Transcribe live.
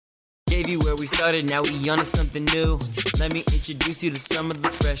JV where we started, now we on to something new. Let me introduce you to some of the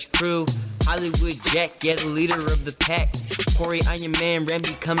fresh crew. Hollywood Jack, yeah, the leader of the pack. Corey, I'm your man,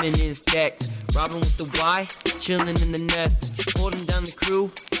 Ramsey coming in stacked. Robin with the Y, chilling in the nest. Holding down the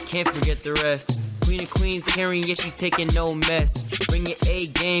crew, can't forget the rest. Queen of Queens, Karen, yeah, she taking no mess. Bring your A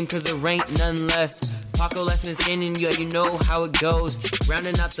game, cause there ain't none less. Paco last man standing, yeah, you know how it goes.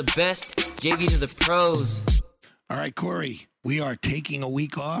 Rounding out the best, JV to the pros. All right, Corey, we are taking a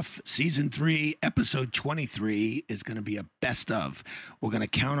week off. Season 3, episode 23 is going to be a best of. We're going to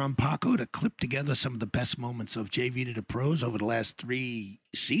count on Paco to clip together some of the best moments of JV to the pros over the last 3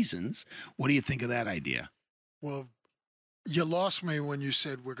 seasons. What do you think of that idea? Well, you lost me when you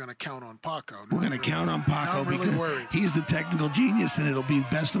said we're going to count on Paco. We're going to count on Paco really because worried. He's the technical genius, and it'll be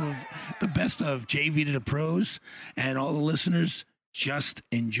the best of JV to the pros. And all the listeners, just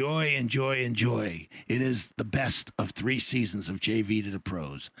enjoy. It is the best of 3 seasons of JV to the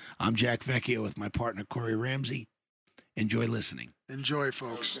pros. I'm Jack Vecchio with my partner, Corey Ramsey. Enjoy listening. Enjoy,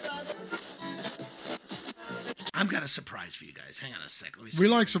 folks. I've got a surprise for you guys. Hang on a sec. Let me see. We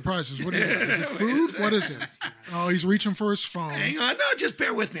like surprises. What is it? Is it food? What is it? Oh, he's reaching for his phone. Hang on. No, just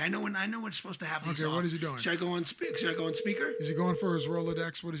bear with me. I know when it's supposed to have these Okay, off. what is he doing? Should I go on speaker? Is he going for his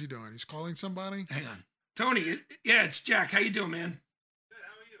Rolodex? What is he doing? He's calling somebody? Hang on. Tony, yeah, it's Jack. How you doing, man? Good.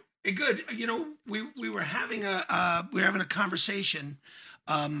 How are you? Hey, good. You know, we were having a conversation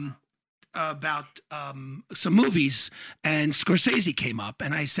about some movies, and Scorsese came up,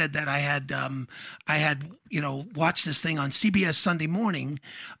 and I said that I had watched this thing on CBS Sunday Morning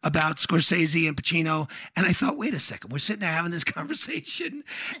about Scorsese and Pacino, and I thought, wait a second, we're sitting there having this conversation,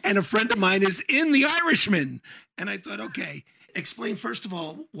 and a friend of mine is in The Irishman, and I thought, okay, explain first of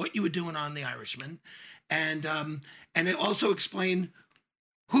all what you were doing on The Irishman, and it also explain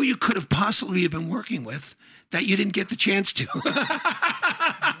who you could have possibly been working with that you didn't get the chance to.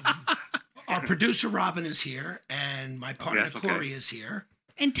 Our producer, Robin, is here, and my partner, Corey, is here.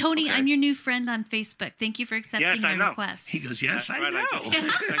 And Tony, I'm your new friend on Facebook. Thank you for accepting my request. He goes, yes, I know.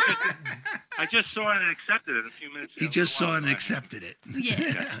 I just saw it and accepted it a few minutes ago. He just saw it and accepted it.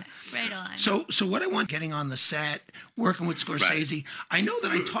 Yeah, right on. So what I want, getting on the set, working with Scorsese, Right. I know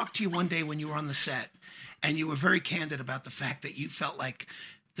that I talked to you one day when you were on the set, and you were very candid about the fact that you felt like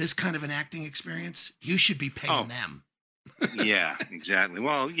this kind of an acting experience, you should be paying them. Yeah, exactly.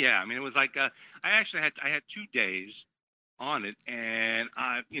 Well, yeah. I mean, it was like I had 2 days on it, and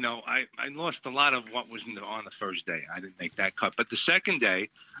I lost a lot of what was on the first day. I didn't make that cut, but the second day,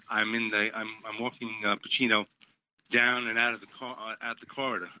 I'm walking Pacino down and out of the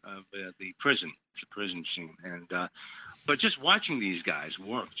corridor of the prison. It's a prison scene, and but just watching these guys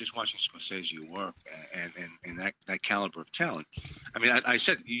work, just watching Scorsese work, and that caliber of talent. I mean, I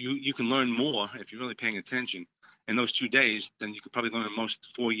said you can learn more if you're really paying attention in those 2 days than you could probably learn in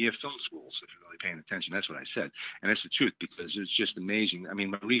most 4-year film schools if you're really paying attention. That's what I said, and that's the truth, because it's just amazing. I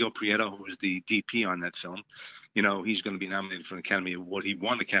mean, Rodrigo Prieto, who was the DP on that film, he's going to be nominated for an Academy Award. He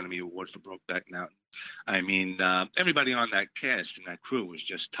won the Academy Award for Brokeback Mountain. I mean, everybody on that cast and that crew was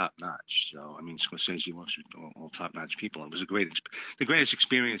just top notch. So, I mean, Scorsese works with all top notch people. It was the greatest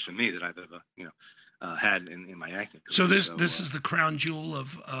experience for me that I've ever, had in my acting career. So this is the crown jewel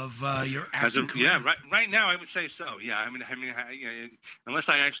of your acting career? Yeah, right now I would say so. Yeah, I mean, unless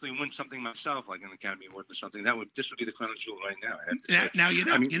I actually win something myself, like an Academy Award or something, this would be the crown jewel right now. Now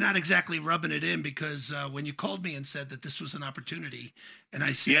you're not exactly rubbing it in, because when you called me and said that this was an opportunity, and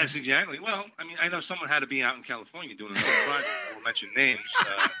I said, yes, exactly. Well, I mean, I know someone had to be out in California doing another project. I won't mention names,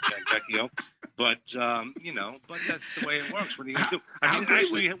 Jack Vecchio, but but that's the way it works. What are you going to do? I mean,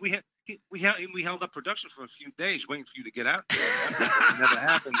 actually, we held up production for a few days waiting for you to get out. It never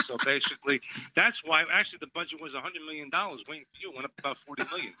happened. So basically, that's why actually the budget was $100 million. Waiting for you, it went up about $40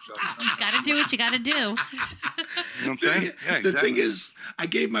 million. So you got to do what you got to do. You know what I'm saying? Yeah, exactly. The thing is, I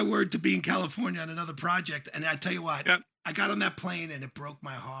gave my word to be in California on another project, and I tell you what. Yep. I got on that plane and it broke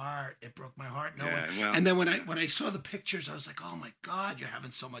my heart. And then when I saw the pictures, I was like, "Oh my God, you're having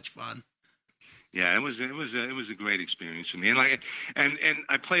so much fun." Yeah, it was a great experience for me, and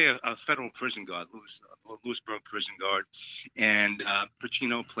I play a federal prison guard, Lewisburg prison guard, and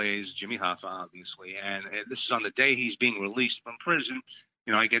Pacino plays Jimmy Hoffa, obviously, and this is on the day he's being released from prison.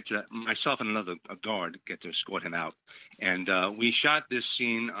 I get to myself and another guard get to escort him out, and we shot this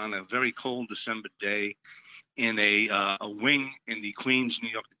scene on a very cold December day in a wing in the Queens, New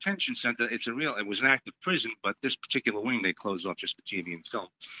York Detention Center. It was an active prison, but this particular wing they closed off just for TV and film.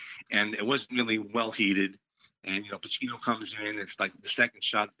 And it wasn't really well heated. And Pacino comes in. It's like the second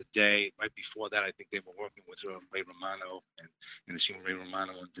shot of the day. Right before that, I think they were working with Ray Romano and in the scene Ray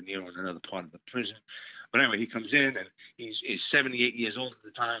Romano and De Niro in another part of the prison. But anyway, he comes in and he's 78 years old at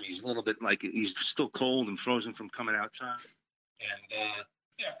the time. He's a little bit like he's still cold and frozen from coming outside.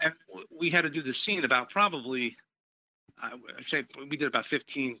 And we had to do the scene about probably, I say we did about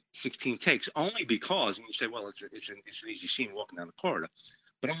 15, 16 takes, only because, and you say, well, it's an easy scene walking down the corridor.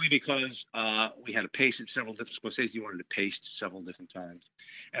 But only because we had to pace it several different. Scorsese wanted to pace several different times,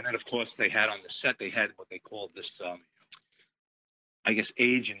 and then of course they had on the set what they called this, I guess,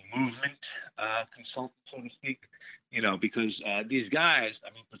 age and movement consultant, so to speak. Because these guys, I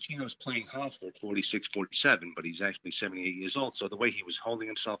mean, Pacino's playing Hoffa at 46, 47, but he's actually 78 years old. So the way he was holding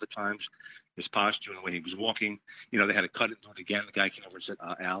himself at times, his posture, and the way he was walking, they had to cut it and do it again. The guy came over and said,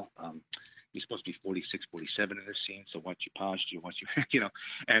 Al, he's supposed to be 46, 47 in this scene. So watch your posture, watch your,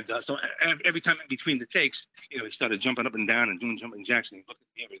 And so every time in between the takes, he started jumping up and down and doing jumping jacks. And he looked at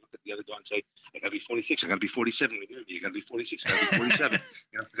the mirror, he looked at the other guy and say, I got to be 46. I got to be 47. You got to be 46. I got to be 47.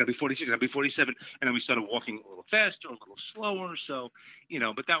 I got to be 46. I got to be 47. And then we started walking a little faster, a little slower. So,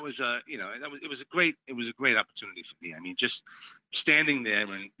 but that was, it was a great opportunity for me. I mean, just standing there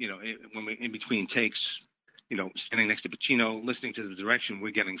and, when we in between takes, standing next to Pacino, listening to the direction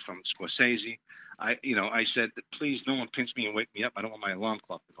we're getting from Scorsese, I said, please, no one pinch me and wake me up. I don't want my alarm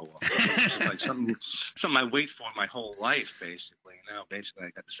clock to go off. It's like something I wait for my whole life, basically. Now, basically, I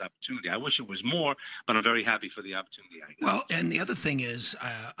got this opportunity. I wish it was more, but I'm very happy for the opportunity I got. Well, and the other thing is,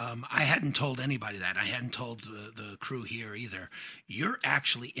 I hadn't told anybody that. I hadn't told the crew here either. You're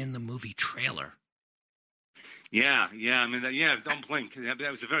actually in the movie trailer. Yeah. I mean, don't blink. That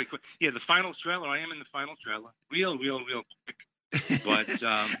was a very quick. Yeah, the final trailer. I am in the final trailer. Real quick. But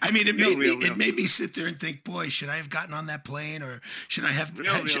I mean, it made me sit there and think, boy, should I have gotten on that plane, or should I have?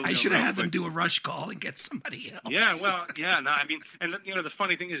 I should have had them do a rush call and get somebody else. Yeah, well, yeah. No, I mean, and the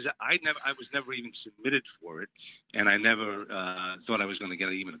funny thing is, I was never even submitted for it, and I never thought I was going to get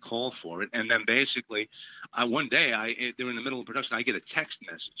even a call for it. And then basically, one day, they were in the middle of production. I get a text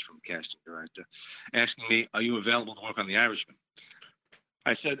message from the casting director asking me, "Are you available to work on The Irishman?"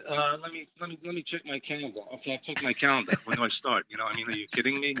 I said, let me check my calendar. Okay, I checked my calendar. When do I start? I mean, are you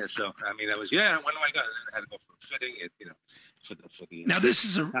kidding me? And so, I mean, that was, when do I go? I had to go for a fitting, for the. Now, this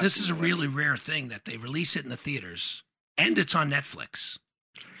is a really rare thing that they release it in the theaters, and it's on Netflix.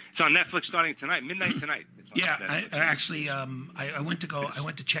 It's on Netflix starting tonight, midnight tonight. Yeah, I actually, I went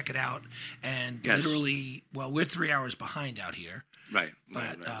to check it out, and literally, well, we're 3 hours behind out here. Right.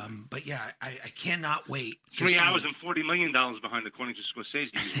 But yeah, I cannot wait. 3 hours and $40 million behind, according to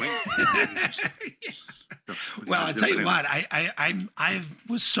Scorsese. Well, I tell you what, I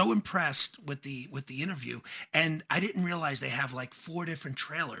was so impressed with the interview, and I didn't realize they have like 4 different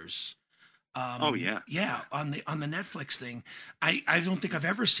trailers. On the Netflix thing. I don't think I've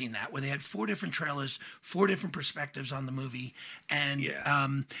ever seen that, where they had 4 different trailers, 4 different perspectives on the movie. And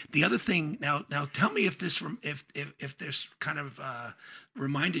the other thing, now tell me if this kind of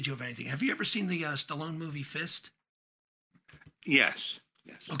reminded you of anything. Have you ever seen the Stallone movie Fist? Yes.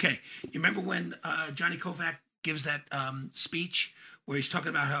 Okay, you remember when Johnny Kovac gives that speech where he's talking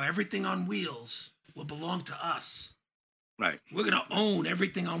about how everything on wheels will belong to us. Right. We're going to own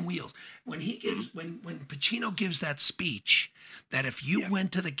everything on wheels. When he gives, when Pacino gives that speech, that if you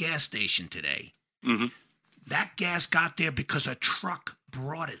went to the gas station today, that gas got there because a truck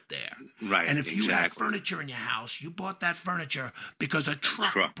brought it there. Right. And if you have furniture in your house, you bought that furniture because a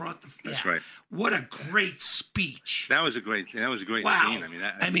truck brought the. That's right. What a great speech! That was a great scene.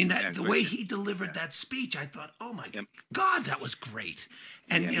 The way he delivered that speech, I thought, oh my God, that was great.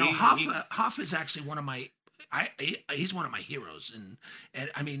 And Hoffa is actually one of my. He's one of my heroes, and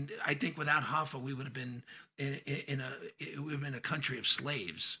I mean, I think without Hoffa, we would have been in a country of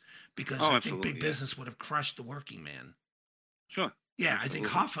slaves, because I think big business would have crushed the working man. Sure. Yeah, absolutely.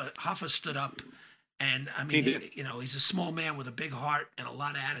 I think Hoffa stood up, and I mean, he's a small man with a big heart and a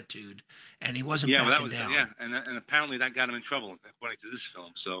lot of attitude, and he wasn't backing down. Yeah, and apparently that got him in trouble according to this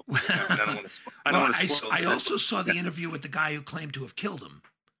film. So I don't want to spoil I also saw the interview with the guy who claimed to have killed him,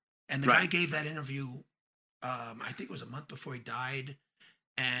 and the guy gave that interview. I think it was a month before he died,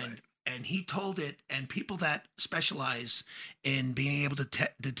 and he told it. And people that specialize in being able to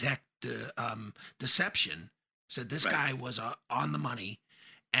detect deception said this guy was on the money.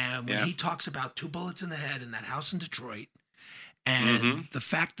 And when he talks about 2 bullets in the head in that house in Detroit, and the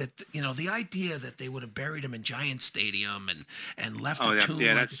fact that the idea that they would have buried him in Giant Stadium and left a tomb,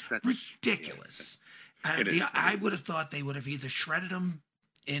 that's ridiculous. I would have thought they would have either shredded him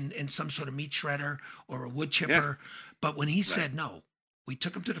in some sort of meat shredder or a wood chipper. But when he said, no, we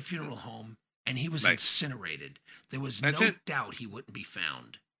took him to the funeral home and he was Right. incinerated. There was That's no it. doubt he wouldn't be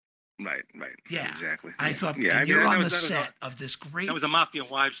found. Right. Yeah, Exactly. I Yeah. thought, Yeah. and you're that on the was- that was set of this great, That was a Mafia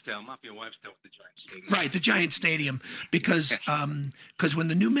Wives' Tale. Mafia Wives' Tale with the Giants. right, the Giant Stadium, because when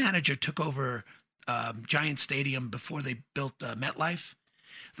the new manager took over Giant Stadium before they built MetLife,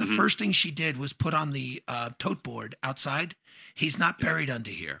 the first thing she did was put on the tote board outside, "He's not buried under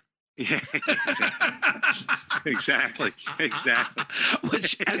here." Yeah. Exactly.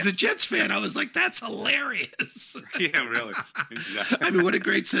 Which, as a Jets fan, I was like, "That's hilarious." Yeah. Really. Exactly. I mean, what a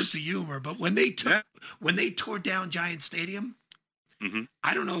great sense of humor. But when they Yeah. tore down Giant Stadium, Mhm.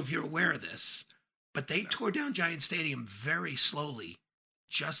 I don't know if you're aware of this, but they tore down Giant Stadium very slowly,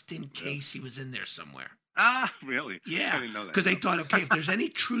 just in case he was in there somewhere. Ah, really? I Yeah, didn't know that. because they thought, okay, if there's any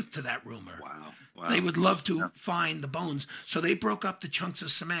truth to that rumor, Wow. they would love to find the bones. So they broke up the chunks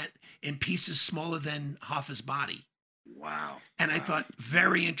of cement in pieces smaller than Hoffa's body. Wow. And I thought,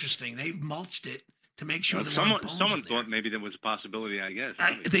 very interesting. They mulched it to make sure there weren't bones Someone in there. thought maybe there was a possibility. I guess.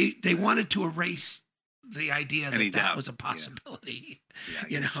 They wanted to erase the idea Any that doubt. was a possibility. Yeah, I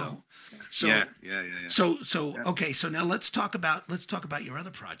You know. guess So Yeah. so okay. So now let's talk about your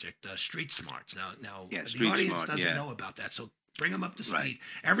other project, Street Smarts. Now Yeah, the Street audience Smart, doesn't yeah. know about that. So bring them up to speed. Right.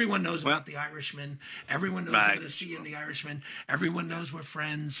 Everyone knows Well- about The Irishman. Everyone knows Right. we're going to see you in The Irishman. Everyone knows we're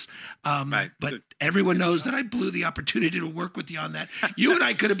friends. Right. But Good. everyone knows that I blew the opportunity to work with you on that. You and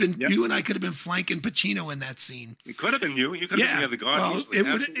I could have been Yep. you and I could have been flanking Pacino in that scene. It could have been you. You could have been the other guard. Well, easily.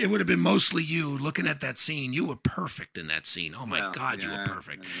 it would have been mostly you looking at that scene. You were perfect in that scene. Oh my Well, God, you were yeah.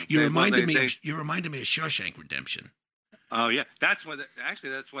 perfect. They- You well, reminded they- me. they- You reminded me of Shawshank Redemption. Oh yeah, that's what it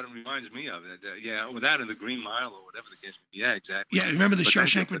reminds me of. Yeah, or that in the Green Mile or whatever the case may be. Yeah, exactly. Yeah, remember the But thank you,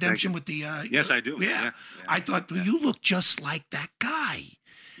 Shawshank but thank Redemption you. with the? Yes, I do. Yeah, Yeah. I thought well, you look just like that guy.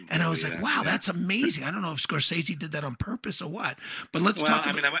 And I was like, Yeah, wow, yeah. that's amazing. I don't know if Scorsese did that on purpose or what, but let's Well, talk I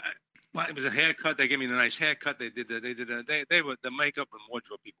about mean, what. it was a haircut. They gave me a nice haircut. They were the makeup and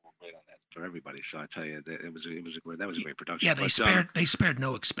wardrobe people were great on that for everybody. So I tell you, it was a great production. Yeah, But, they spared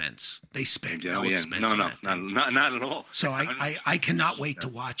no expense. They spared no expense. No, on no, that thing. not at all. So I cannot wait to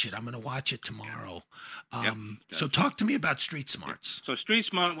watch it. I'm going to watch it tomorrow. So talk to me about Street Smarts. So Street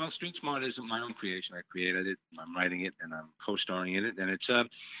Smart isn't my own creation. I created it. I'm writing it, and I'm co-starring in it. And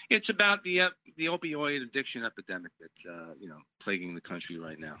it's about the opioid addiction epidemic that's plaguing the country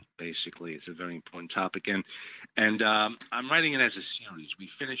right now. Basically, it's a very important topic, and I'm writing it as a series. We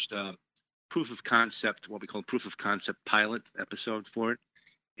finished what we call proof of concept pilot episode for it,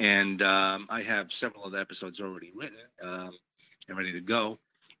 and I have several of the episodes already written and ready to go.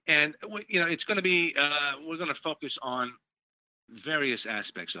 And it's going to be we're going to focus on various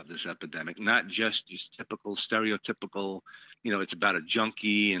aspects of this epidemic, not just your typical stereotypical, it's about a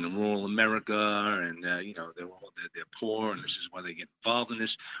junkie in rural America and they're poor and this is why they get involved in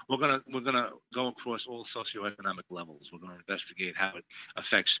this. We're gonna go across all socioeconomic levels. We're going to investigate how it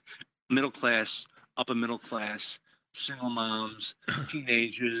affects middle class, upper middle class, single moms,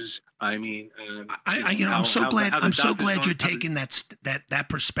 teenagers. I mean, I'm so glad you're taking taking that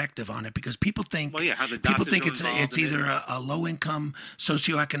perspective on it, because people think how the people doctors think are it's involved in either it. a low income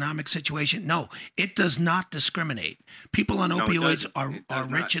socioeconomic situation. No, it does not discriminate. People on No, it opioids doesn't. It are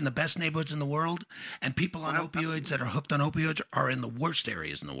does rich not. in the best neighborhoods in the world, and people on opioids that are hooked on opioids are in the worst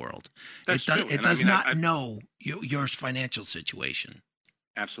areas in the world. That's true. It And does I mean, not know your financial situation.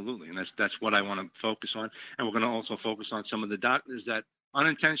 Absolutely, and that's what I want to focus on. And we're going to also focus on some of the doctors that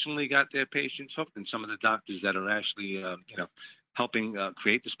unintentionally got their patients hooked, and some of the doctors that are actually, helping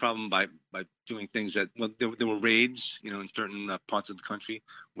create this problem by doing things that there were raids, in certain parts of the country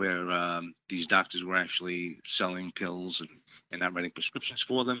where these doctors were actually selling pills and not writing prescriptions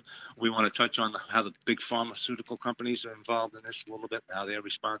for them. We want to touch on how the big pharmaceutical companies are involved in this a little bit, how they're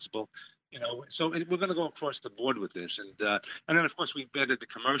responsible. So we're going to go across the board with this, and then of course we've added the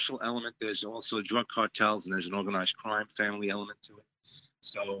commercial element. There's also drug cartels, and there's an organized crime family element to it.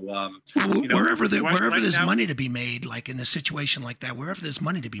 So wherever there's now, money to be made, like in a situation like that, wherever there's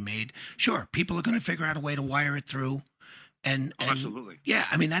money to be made, sure, people are going to figure out a way to wire it through. And absolutely, yeah,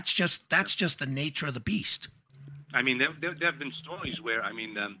 I mean that's just the nature of the beast. I mean, there have been stories where,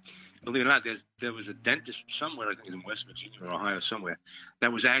 believe it or not, there was a dentist somewhere, I think in West Virginia or Ohio somewhere,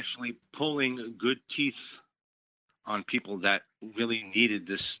 that was actually pulling good teeth on people that really needed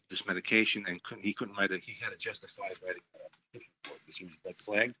this medication, and he couldn't write it. He had to justify writing it because he was red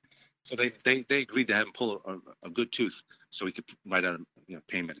flagged. So they agreed to have him pull a good tooth so he could write out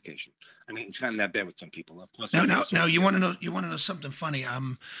pain medication. I mean, it's gotten that bad with some people. Of course, Now you want to know something funny?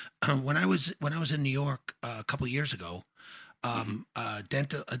 When I was in New York a couple of years ago, a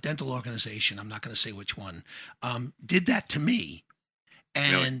dental organization, I'm not going to say which one, did that to me.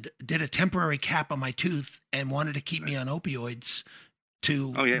 and did a temporary cap on my tooth and wanted to keep me on opioids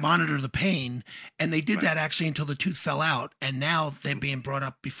to monitor the pain. And they did that actually until the tooth fell out. And now they're being brought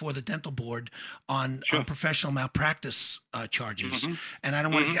up before the dental board on professional malpractice charges. And I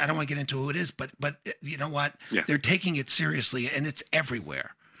don't want to get into who it is, but you know what? Yeah. They're taking it seriously, and it's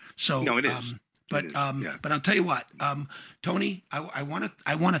everywhere. So no, it is. But I'll tell you what, Tony, I want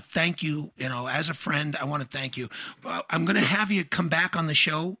to thank you. You know, as a friend, I want to thank you. I'm going to have you come back on the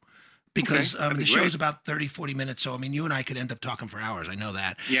show. Because the show's about 30, 40 minutes. So, I mean, you and I could end up talking for hours. I know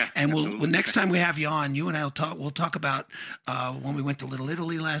that. Yeah. And we'll next time we have you on, you and I we'll talk about when we went to Little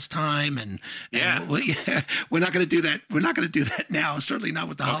Italy last time. And we're not going to do that. We're not going to do that now. Certainly not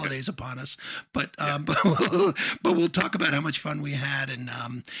with the holidays upon us. But we'll talk about how much fun we had. And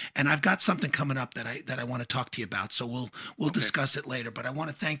I've got something coming up that I want to talk to you about. So we'll discuss it later. But I want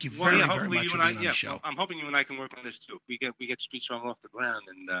to thank you very much for being on the show. I'm hoping you and I can work on this too. We get Street Strong off the ground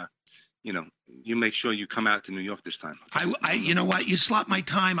and. You know, you make sure you come out to New York this time. You know what? You slot my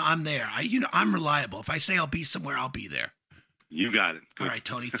time, I'm there. I'm reliable. If I say I'll be somewhere, I'll be there. You got it. Good. All right,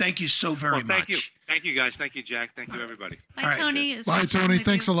 Tony. Thank you so very much. Thank you, guys. Thank you, Jack. Thank you, everybody. Bye, Tony. Bye, Tony.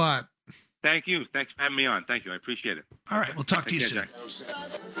 Thanks a lot. Thank you. Thanks for having me on. Thank you. I appreciate it. All right. We'll talk to you soon.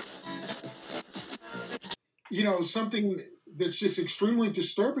 You know, something that's just extremely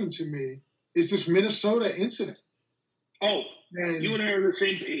disturbing to me is this Minnesota incident. Oh, and you and I are on the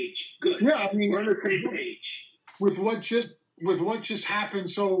same page. Good. Yeah, I mean, we're on the same page. With what just happened.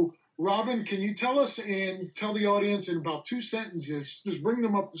 So, Robin, can you tell us and tell the audience in about 2 sentences, just bring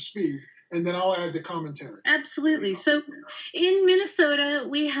them up to speed, and then I'll add the commentary. Absolutely. So, in Minnesota,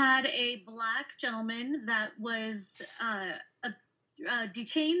 we had a black gentleman that was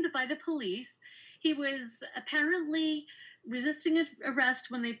detained by the police. He was apparently resisting arrest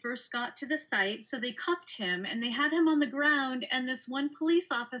when they first got to the site, so they cuffed him and they had him on the ground, and this one police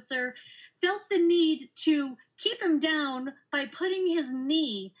officer felt the need to keep him down by putting his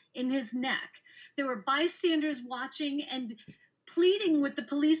knee in his neck. There were bystanders watching and pleading with the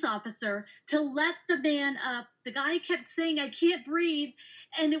police officer to let the man up. The guy kept saying, "I can't breathe,"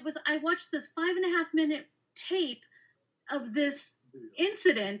 and I watched this 5.5-minute tape of this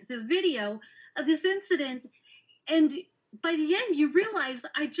incident, this video of this incident, and by the end, you realize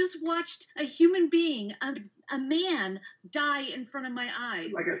I just watched a human being, a man, die in front of my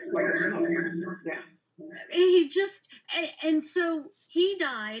eyes. And so he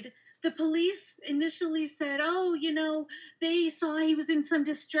died. The police initially said, "Oh, you know, they saw he was in some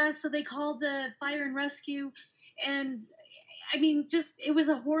distress, so they called the fire and rescue." And I mean, it was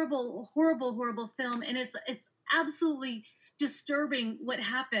a horrible, horrible, horrible film, and it's absolutely disturbing what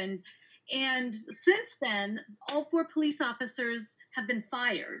happened. And since then, all 4 police officers have been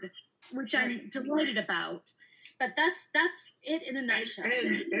fired, which I'm delighted about. But that's it in a nutshell.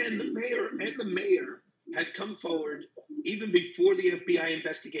 And the mayor has come forward even before the FBI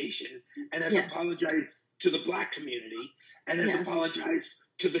investigation and has apologized to the black community and has apologized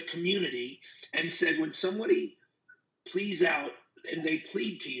to the community and said when somebody pleads out and they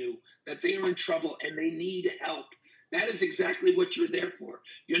plead to you that they are in trouble and they need help, that is exactly what you're there for.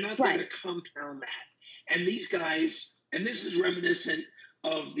 You're not there to compound that. And these guys, and this is reminiscent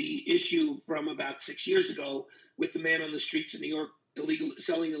of the issue from about 6 years ago with the man on the streets of New York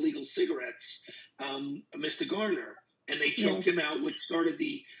selling illegal cigarettes, Mr. Garner. And they choked him out, which started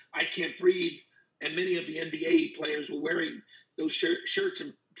the "I Can't Breathe." And many of the NBA players were wearing those shirts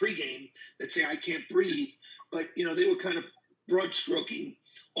in pregame that say "I can't breathe." But, you know, they were kind of broad stroking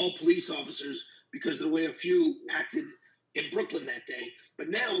all police officers because of the way a few acted in Brooklyn that day. But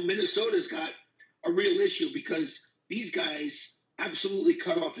now Minnesota's got a real issue because these guys absolutely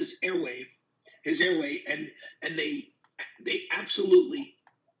cut off his airway, and they absolutely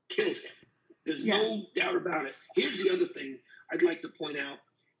killed him. There's no doubt about it. Here's the other thing I'd like to point out,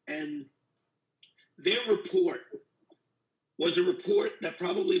 and their report was a report that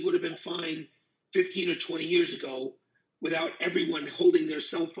probably would have been fine 15 or 20 years ago without everyone holding their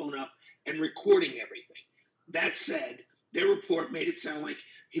cell phone up and recording everything. That said, their report made it sound like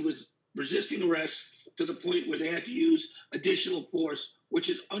he was resisting arrest to the point where they had to use additional force, which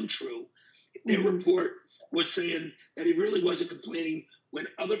is untrue. Their report was saying that he really wasn't complaining when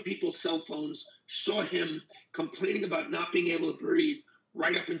other people's cell phones saw him complaining about not being able to breathe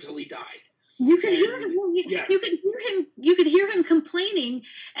right up until he died. You could hear him. You could hear him complaining,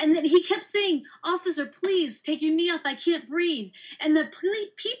 and then he kept saying, "Officer, please take your knee off. I can't breathe." And the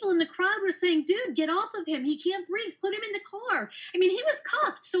people in the crowd were saying, "Dude, get off of him. He can't breathe. Put him in the car." I mean, he was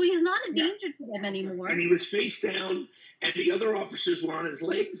cuffed, so he's not a danger to them anymore. And he was face down, and the other officers were on his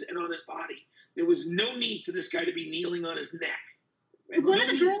legs and on his body. There was no need for this guy to be kneeling on his neck. One of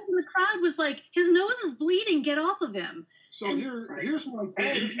the girls in the crowd was like, "His nose is bleeding. Get off of him." So here's my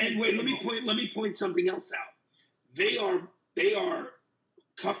and wait, let me point something else out. They are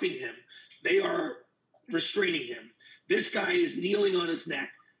cuffing him. They are restraining him. This guy is kneeling on his neck.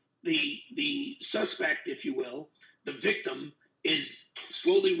 The suspect, if you will, the victim, is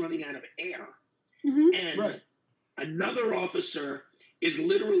slowly running out of air. And another officer is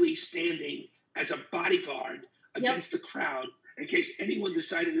literally standing as a bodyguard against the crowd in case anyone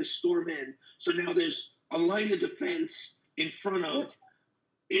decided to storm in. So now there's a line of defense in front of.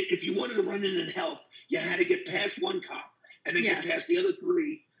 If you wanted to run in and help, you had to get past one cop and then get past the other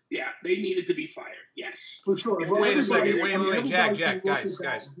three. Yeah, they needed to be fired. Yes, for sure. Wait a second. Wait, Jack, guys.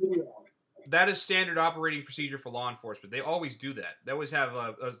 That is standard operating procedure for law enforcement. They always do that. They always have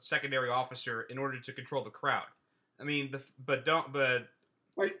a secondary officer in order to control the crowd. I mean, but the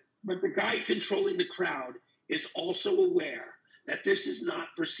guy controlling the crowd is also aware that this is not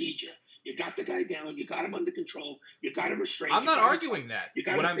procedure. You got the guy down. You got him under control. You got him restrained. I'm not arguing that.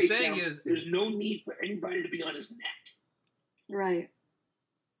 What I'm saying is there's no need for anybody to be on his neck. Right.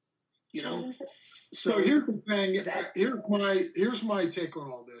 You know. So here's the thing. Here's my take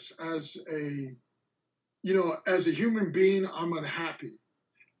on all this. As a human being, I'm unhappy.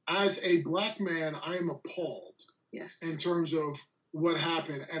 As a black man, I am appalled. Yes. In terms of what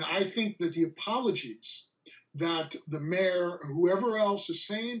happened, and I think that the apologies that the mayor, whoever else is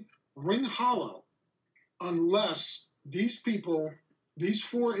saying, ring hollow unless these people, these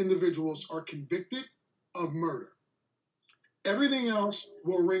four individuals, are convicted of murder. Everything else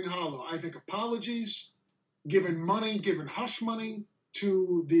will ring hollow. I think apologies, giving hush money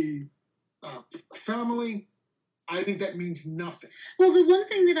to the family, I think that means nothing. Well, the one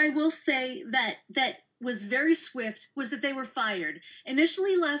thing that I will say that was very swift was that they were fired.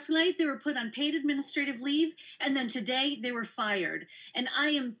 Initially last night, they were put on paid administrative leave, and then today they were fired. And I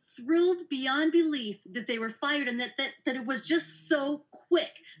am thrilled beyond belief that they were fired and that it was just so quick.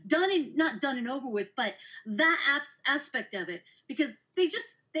 Not done and over with, but that aspect of it, because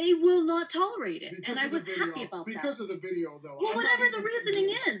they will not tolerate it. And I was happy about that. Because of the video, though. Well, whatever the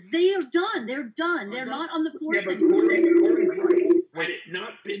reasoning is, they are done. They're done. They're not on the force anymore. Had it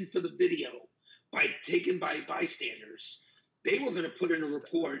not been for the video taken by bystanders, they were going to put in a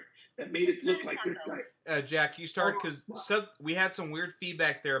report that made it look like this guy. Jack, you start because we had some weird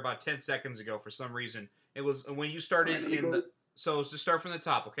feedback there about 10 seconds ago for some reason. It was when you started so let's just start from the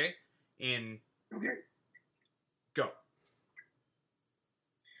top, okay? Go.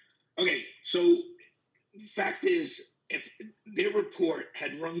 Okay, so fact is, if their report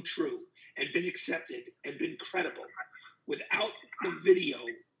had rung true and been accepted and been credible without the video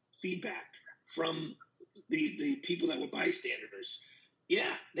feedback from the people that were bystanders,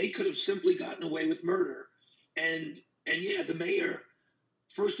 they could have simply gotten away with murder. And the mayor,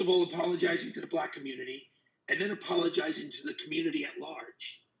 first of all, apologizing to the black community and then apologizing to the community at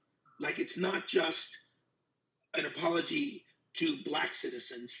large. Like, it's not just an apology to black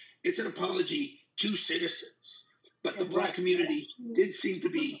citizens, it's an apology to citizens. But the black community did seem to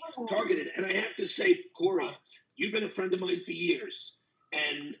be targeted. And I have to say, Corey, you've been a friend of mine for years,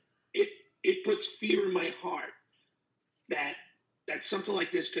 and it puts fear in my heart that something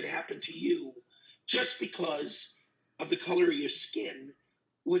like this could happen to you just because of the color of your skin,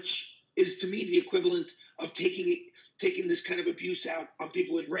 which is to me the equivalent of taking this kind of abuse out on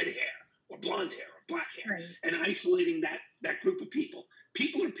people with red hair or blonde hair or black hair, and isolating that group of people.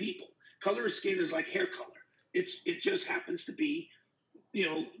 People are people. Color of skin is like hair color. It just happens to be,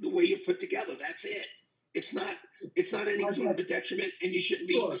 the way you're put together. That's it. It's not any sort of a detriment, and you shouldn't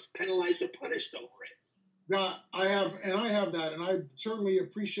be penalized or punished over it. Now, I have that, and I certainly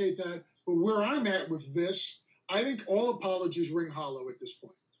appreciate that. But where I'm at with this, I think all apologies ring hollow at this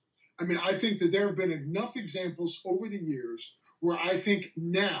point. I mean, I think that there have been enough examples over the years where I think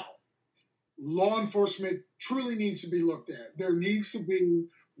now law enforcement truly needs to be looked at. There needs to be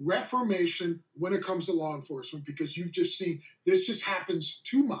reformation when it comes to law enforcement, because you've just seen this just happens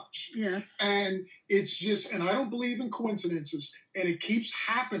too much. Yes. And it's just, and I don't believe in coincidences, and it keeps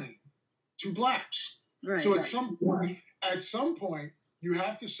happening to blacks. Right. So at some point, you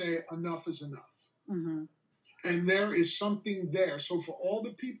have to say enough is enough. Mm-hmm. And there is something there. So for all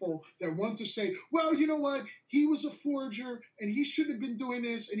the people that want to say, well, you know what? He was a forger and he shouldn't have been doing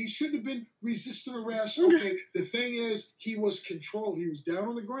this and he shouldn't have been resisting arrest. Okay, the thing is, he was controlled. He was down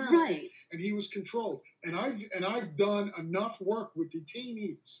on the ground, right, and he was controlled. And I've done enough work with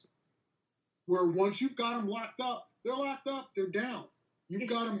detainees where once you've got them locked up, they're down. You've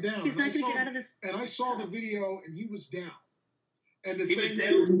got him down. He's not going to get out of this. And I saw the video, and he was down. And He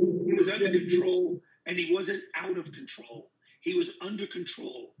was under control, and he wasn't out of control. He was under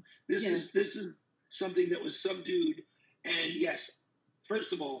control. This is something that was subdued. And yes,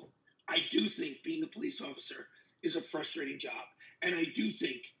 first of all, I do think being a police officer is a frustrating job. And I do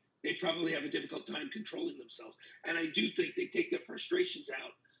think they probably have a difficult time controlling themselves. And I do think they take their frustrations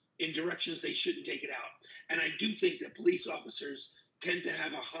out in directions they shouldn't take it out. And I do think that police officers tend to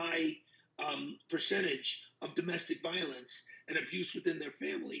have a high percentage of domestic violence and abuse within their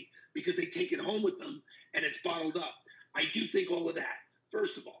family because they take it home with them and it's bottled up. I do think all of that,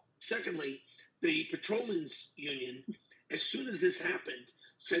 first of all. Secondly, the patrolmen's union, as soon as this happened,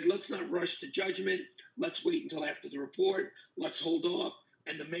 said, let's not rush to judgment. Let's wait until after the report. Let's hold off.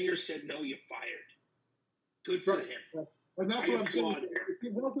 And the mayor said, no, you're fired. Good for him. And that's what I'm saying.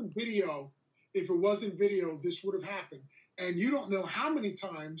 If it wasn't video, this would have happened. And you don't know how many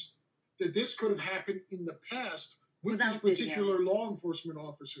times that this could have happened in the past with these particular law enforcement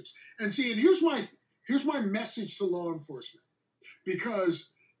officers. And see, and here's my message to law enforcement, because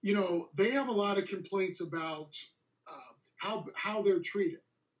they have a lot of complaints about how they're treated.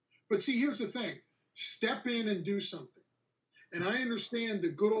 But see, here's the thing: step in and do something. And I understand the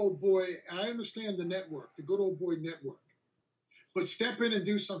good old boy. I understand the network, the good old boy network. But step in and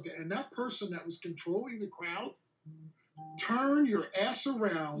do something. And that person that was controlling the crowd, turn your ass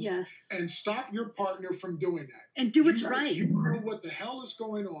around and stop your partner from doing that. And do what's right. You know what the hell is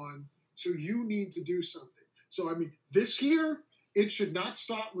going on, so you need to do something. So, I mean, this here, it should not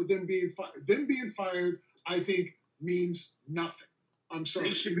stop with them being fired. Them being fired, I think, means nothing. I'm sorry.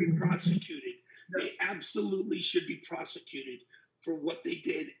 They should be prosecuted. They absolutely should be prosecuted for what they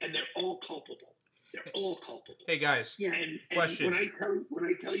did, and they're all culpable. They're all culpable. Hey, guys. Yeah. And question. When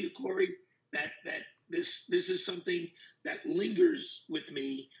I tell you, Corey, that this is something that lingers with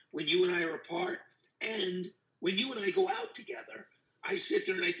me when you and I are apart, and when you and I go out together, I sit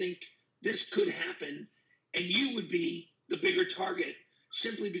there and I think this could happen, and you would be the bigger target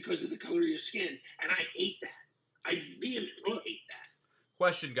simply because of the color of your skin, and I hate that. I vehemently hate that.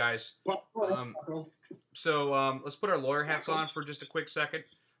 Question, guys. So let's put our lawyer hats on for just a quick second.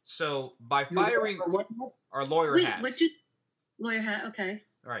 So by firing our lawyer hats. Lawyer hat, okay.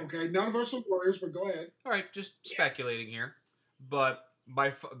 All right. Okay, none of us are lawyers, but go ahead. All right, just speculating here. But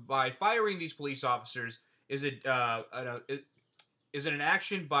by firing these police officers, is it an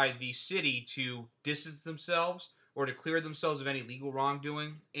action by the city to distance themselves or to clear themselves of any legal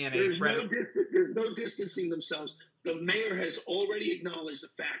wrongdoing? And there's no distancing themselves. The mayor has already acknowledged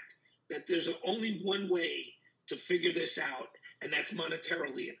the fact that there's only one way to figure this out, and that's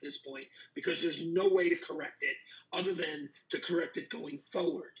monetarily at this point, because there's no way to correct it other than to correct it going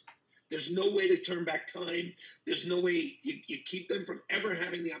forward. There's no way to turn back time. There's no way you keep them from ever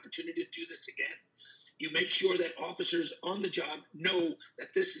having the opportunity to do this again. You make sure that officers on the job know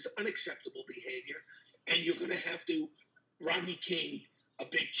that this is unacceptable behavior, and you're going to have to Rodney King a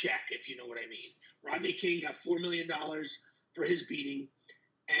big check, if you know what I mean. Rodney King got $4 million for his beating,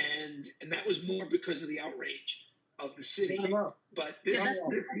 and that was more because of the outrage of the city. But this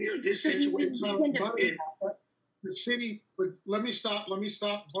situation, the city. But let me stop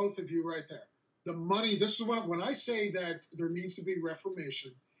both of you right there. The money. This is what when I say that there needs to be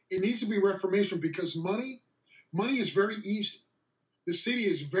reformation. It needs to be reformation because money is very easy. The city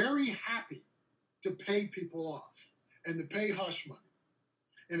is very happy to pay people off and to pay hush money.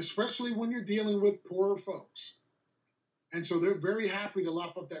 And especially when you're dealing with poorer folks. And so they're very happy to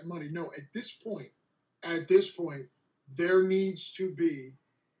lop up that money. No, at this point, there needs to be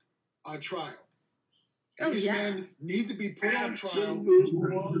a trial. These men need to be put on trial.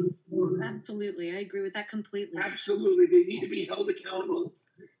 Absolutely. I agree with that completely. Absolutely. They need to be held accountable,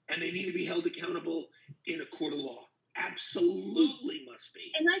 and they need to be held accountable in a court of law. Absolutely must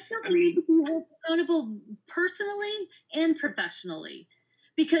be. And I feel they need to be held accountable personally and professionally.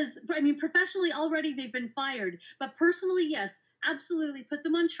 Because, I mean, professionally already they've been fired. But personally, yes, absolutely put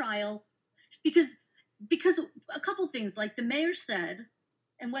them on trial. Because a couple things, like the mayor said,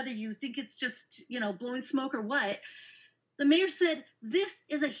 and whether you think it's just, blowing smoke or what, the mayor said this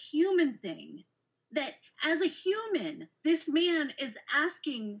is a human thing. That as a human, this man is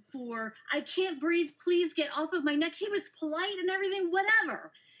asking for, I can't breathe, please get off of my neck. He was polite and everything, whatever.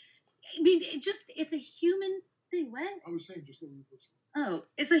 I mean, it's a human thing. What? I was saying just a little bit. Oh,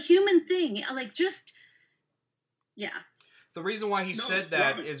 it's a human thing. Yeah. The reason why he said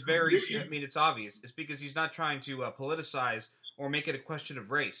that is it's obvious. It's because he's not trying to politicize or make it a question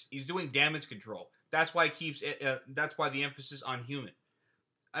of race. He's doing damage control. That's why that's why the emphasis on human.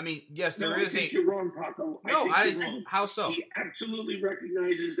 I mean, yes, there is a. You're wrong, Paco. How so? He absolutely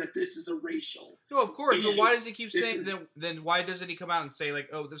recognizes that this is a racial. No, of course. But why does he keep saying? Then why doesn't he come out and say like,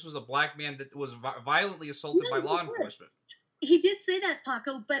 "Oh, this was a black man that was violently assaulted by law enforcement"? He did say that,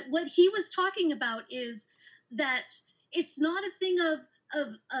 Paco, but what he was talking about is that it's not a thing of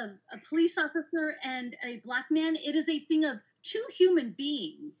a police officer and a black man. It is a thing of two human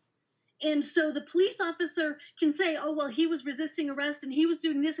beings. And so the police officer can say, oh, well, he was resisting arrest and he was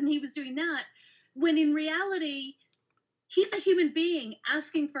doing this and he was doing that, when in reality, he's a human being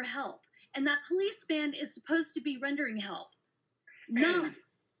asking for help. And that policeman is supposed to be rendering help. And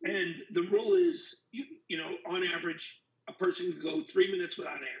the rule is, you know, on average, a person can go 3 minutes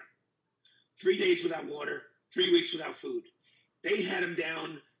without air, 3 days without water, 3 weeks without food. They had him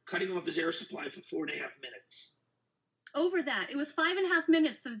down, cutting off his air supply for 4.5 minutes. Over that. It was 5.5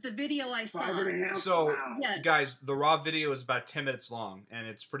 minutes, the video I saw. 5.5. So, Wow. Yeah. guys, the raw video is about 10 minutes long, and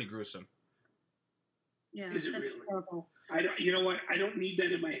it's pretty gruesome. Yeah, Is it that's really? horrible. You know what? I don't need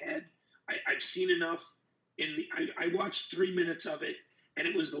that in my head. I've seen enough. I watched 3 minutes of it, and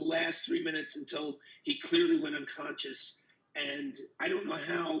it was the last 3 minutes until he clearly went unconscious. And I don't know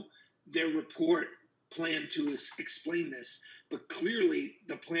how their report planned to explain this, but clearly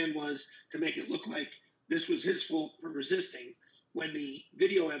the plan was to make it look like this was his fault for resisting, when the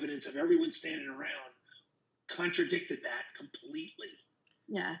video evidence of everyone standing around contradicted that completely.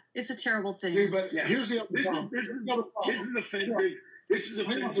 Yeah, it's a terrible thing. Okay, but Yeah. here's the other problem. This is offensive. Yeah. This is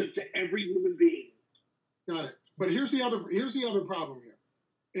offensive to every human being. Got it. But here's the other problem here,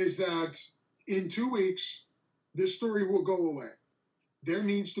 is that in 2 weeks, this story will go away. There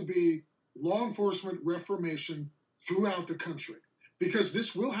needs to be law enforcement reformation throughout the country, because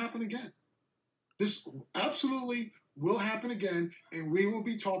this will happen again. This absolutely will happen again, and we will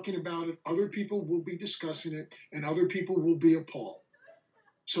be talking about it. Other people will be discussing it, and other people will be appalled.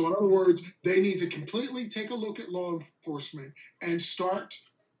 So in other words, they need to completely take a look at law enforcement and start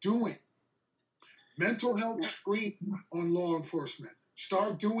doing mental health screening on law enforcement.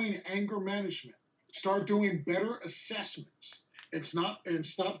 Start doing anger management. Start doing better assessments. And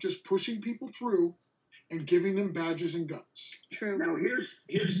stop just pushing people through and giving them badges and guns. True. Now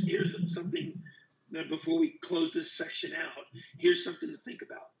here's something. Now, before we close this section out, here's something to think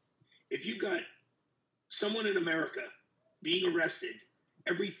about. If you got someone in America being arrested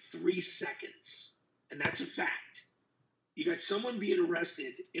every 3 seconds, and that's a fact, you got someone being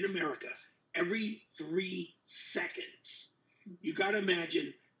arrested in America every 3 seconds. You got to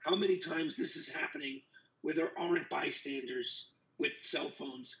imagine how many times this is happening where there aren't bystanders with cell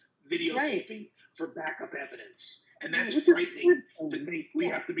phones videotaping for backup evidence. And that's frightening to think we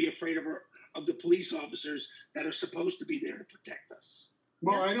have to be afraid of the police officers that are supposed to be there to protect us.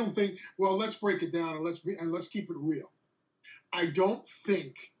 Well, I don't think. Well, let's break it down and let's keep it real. I don't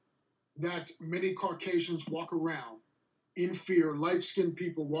think that many Caucasians walk around in fear. Light-skinned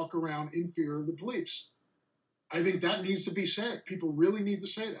people walk around in fear of the police. I think that needs to be said. People really need to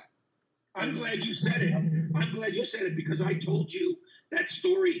say that. I'm glad you said it. I'm glad you said it, because I told you that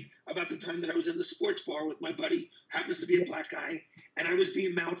story about the time that I was in the sports bar with my buddy, happens to be a black guy, and I was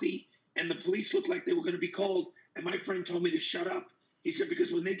being mouthy, and the police looked like they were going to be called, and my friend told me to shut up. He said,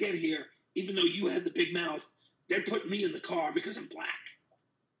 because when they get here, even though you had the big mouth, they're putting me in the car because I'm black.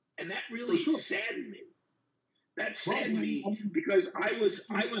 And that really saddened me. That saddened me, because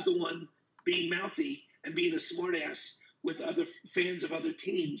I was the one being mouthy and being a smartass with other fans of other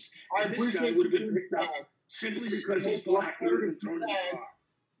teams. And this guy would have been picked up simply because he's black. He would have been thrown in the car.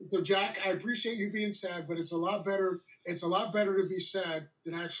 So, Jack, I appreciate you being sad, but it's a lot better. It's a lot better to be sad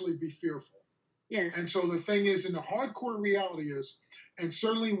than actually be fearful. Yes. And so the thing is, and the hardcore reality is, and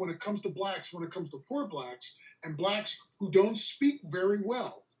certainly when it comes to blacks, when it comes to poor blacks and blacks who don't speak very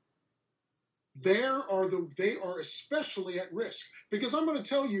well, they are especially at risk. Because I'm going to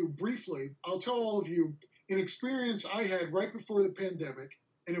tell you briefly, I'll tell all of you an experience I had right before the pandemic,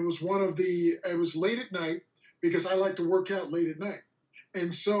 and it was it was late at night, because I like to work out late at night.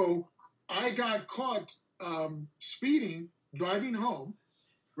 And so I got caught speeding, driving home,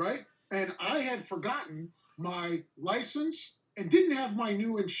 right? And I had forgotten my license and didn't have my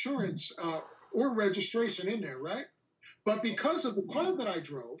new insurance or registration in there, right? But because of the car that I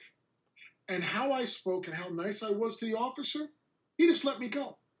drove and how I spoke and how nice I was to the officer, he just let me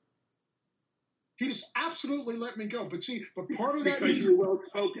go. He just absolutely let me go. But part of that because you're well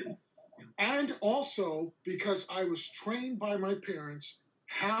spoken. And also because I was trained by my parents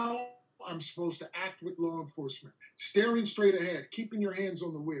how I'm supposed to act with law enforcement. Staring straight ahead, keeping your hands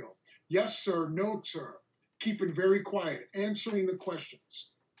on the wheel. Yes, sir. No, sir. Keeping very quiet, answering the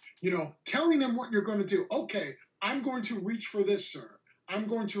questions. Telling them what you're going to do. Okay, I'm going to reach for this, sir. I'm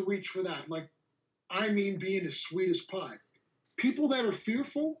going to reach for that. Being as sweet as pie. People that are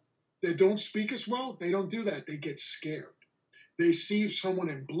fearful, that don't speak as well, they don't do that. They get scared. They see someone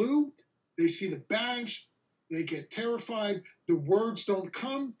in blue. They see the badge. they get terrified, the words don't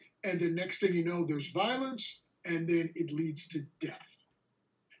come, and the next thing you know, there's violence, and then it leads to death.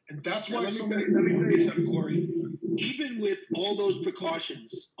 And that's why let me tell you something, Corey. Even with all those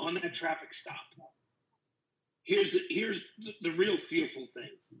precautions on that traffic stop, here's the real fearful thing.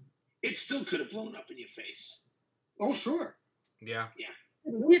 It still could have blown up in your face. Oh, sure. Yeah.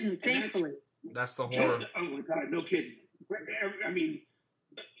 It didn't, thankfully. That's the horror. Oh my God, no kidding. I mean,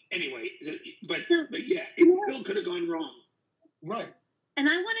 anyway, but yeah, it still could have gone wrong. Right. And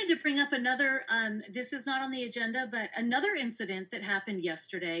I wanted to bring up another, this is not on the agenda, but another incident that happened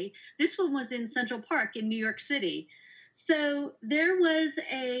yesterday. This one was in Central Park in New York City. So there was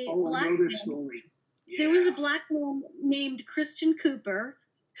a black man. Yeah. There was a black man named Christian Cooper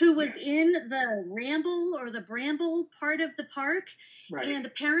who was in the Ramble or the Bramble part of the park. Right. And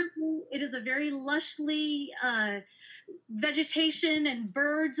apparently it is a very lushly vegetation and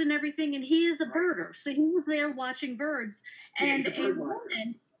birds and everything. And he is a birder. So he was there watching birds. And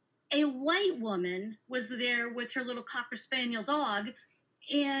a white woman was there with her little Cocker Spaniel dog.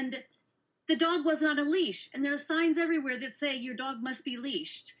 And the dog wasn't on a leash. And there are signs everywhere that say your dog must be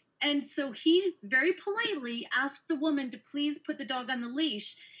leashed. And so he very politely asked the woman to please put the dog on the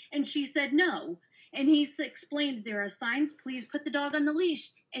leash, and she said no. And he explained there are signs, please put the dog on the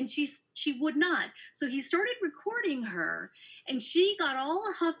leash, and she would not. So he started recording her, and she got all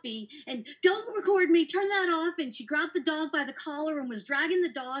huffy and don't record me, turn that off. And she grabbed the dog by the collar and was dragging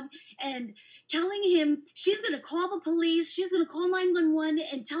the dog and telling him she's going to call the police, she's going to call 911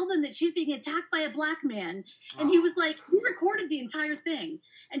 and tell them that she's being attacked by a black man. And he was like, he recorded the entire thing.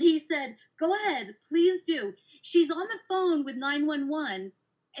 And he said, go ahead, please do. She's on the phone with 911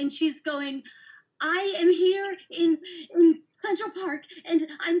 and she's going, I am here in Central Park, and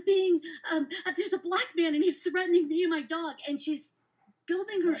I'm being, there's a black man, and he's threatening me and my dog, and she's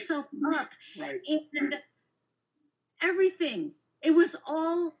building herself up, and everything. It was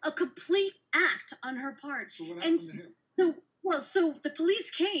all a complete act on her part. So what happened to him? So the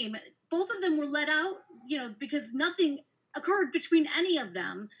police came. Both of them were let out, because nothing occurred between any of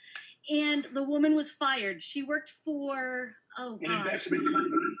them, and the woman was fired. She worked for an investment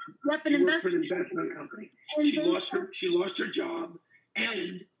company. Yep, an investment company. And she lost her job,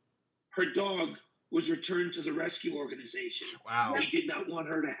 and her dog was returned to the rescue organization. Wow. They did not want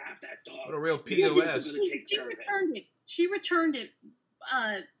her to have that dog. What a real POS. She returned it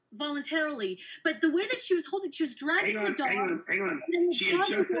voluntarily, but the way that she was holding, she was dragging the dog. Hang on.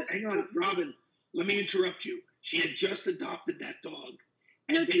 Hang on, Robin. Let me interrupt you. She had just adopted that dog,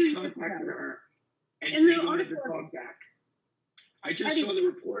 and they contacted her, and she wanted the dog back. I just saw the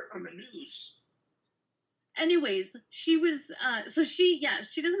report on the news. Anyways, she was, she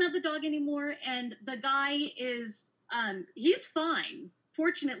doesn't have the dog anymore, and the guy is, he's fine.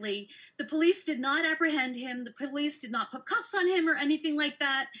 Fortunately, the police did not apprehend him. The police did not put cuffs on him or anything like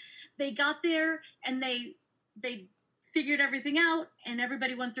that. They got there, and they figured everything out, and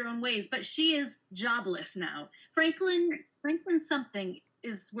everybody went their own ways. But she is jobless now. Franklin something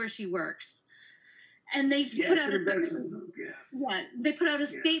is where she works. And they put out a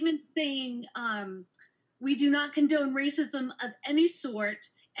statement saying, we do not condone racism of any sort,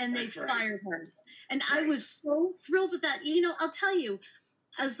 and they fired her. And I was so thrilled with that. I'll tell you,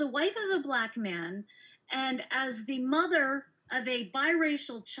 as the wife of a black man and as the mother of a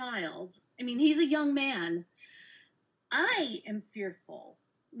biracial child, I mean, he's a young man, I am fearful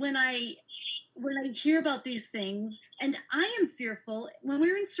when I hear about these things, and I am fearful when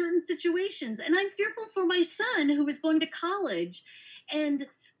we're in certain situations, and I'm fearful for my son who is going to college. And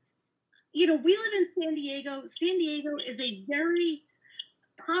we live in San Diego. San Diego is a very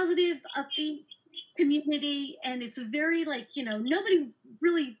positive, upbeat community, and it's very nobody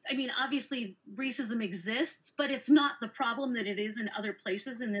really, obviously racism exists, but it's not the problem that it is in other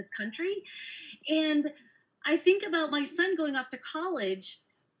places in this country. And I think about my son going off to college,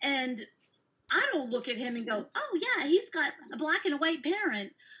 and I don't look at him and go, oh, yeah, he's got a black and a white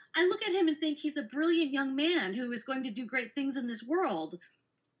parent. I look at him and think he's a brilliant young man who is going to do great things in this world.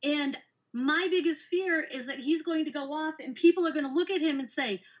 And my biggest fear is that he's going to go off and people are going to look at him and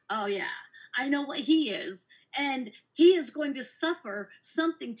say, oh, yeah, I know what he is. And he is going to suffer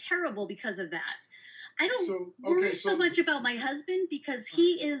something terrible because of that. I don't worry so much about my husband because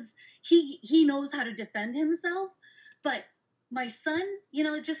he knows how to defend himself. But my son,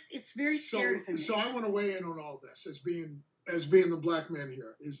 it's very scary for me. So I want to weigh in on all this as being the black man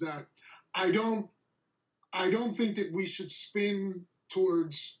here, is that I don't think that we should spin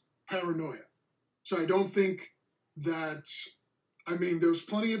towards paranoia. So I don't think that, there's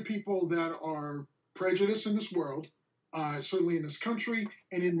plenty of people that are prejudiced in this world, certainly in this country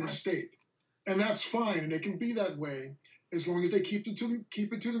and in this state. And that's fine, and it can be that way as long as they keep it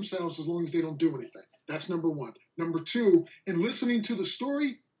to themselves, as long as they don't do anything. That's number one. Number two, in listening to the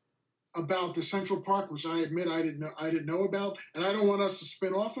story about the Central Park, which I admit I didn't know about, and I don't want us to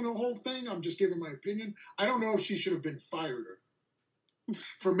spin off in the whole thing. I'm just giving my opinion. I don't know if she should have been fired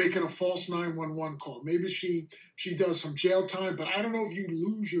for making a false 911 call. Maybe she does some jail time, but I don't know if you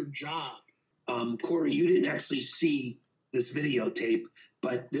lose your job. Corey, you didn't actually see this videotape,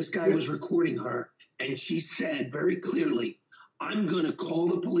 but this guy was recording her, and she said very clearly, I'm going to call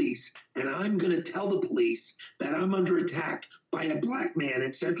the police, and I'm going to tell the police that I'm under attack by a black man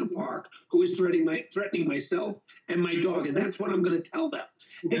at Central Park who is threatening myself and my dog, and that's what I'm going to tell them.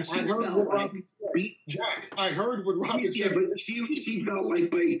 And she felt like, Jack, I heard what Robbie said. Yeah, but she felt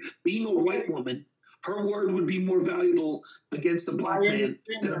like by being a white woman, her word would be more valuable against a black man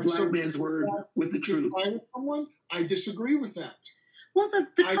than a black man's word with the truth. I disagree with that. Well,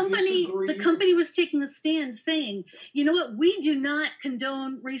 the company was taking a stand saying, you know what, we do not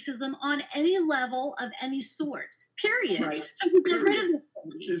condone racism on any level of any sort. Period. Right. So we get rid of it.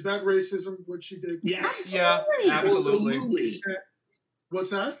 Is that racism, what she did? Yes. Yeah, absolutely.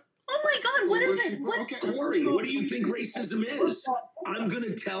 What's that? Oh my God, what is it? Okay. Corey, what do you think racism is? I'm going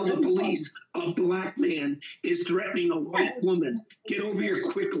to tell the police a black man is threatening a white woman. Get over here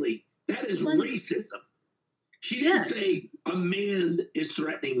quickly. That is racism. She didn't say a man is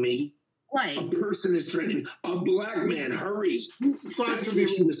threatening me. Right. A person is threatening a black man. Hurry. Describe to me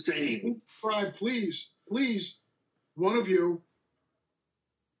what she was saying. Please, one of you,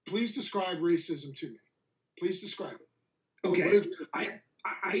 please describe racism to me. Please describe it. Okay.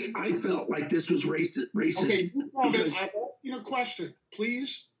 I felt like this was racist. Okay, I'm asking a question.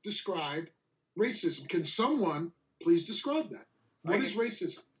 Please describe racism. Can someone please describe that? What is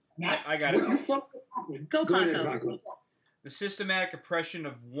racism? I got it. Go, Paco. The systematic oppression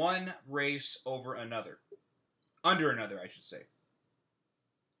of one race over another. Under another, I should say.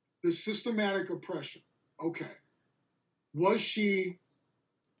 The systematic oppression. Okay. Was she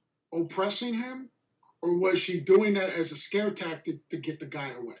oppressing him, or was she doing that as a scare tactic to get the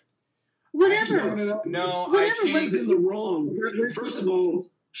guy away? Whatever. She was in the wrong. First of all,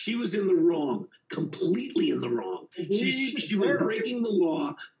 she was in the wrong, completely in the wrong. She was breaking the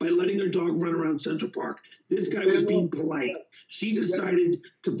law by letting her dog run around Central Park. This guy was being polite. She decided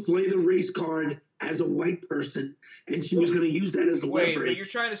to play the race card as a white person, and she was going to use that as a leverage. But you're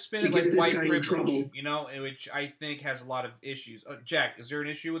trying to spin it like white privilege, you know, which I think has a lot of issues. Jack, is there an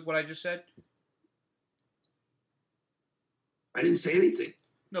issue with what I just said? I didn't say anything.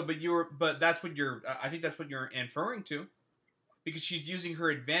 No, but that's what I think that's what you're inferring to. Because she's using her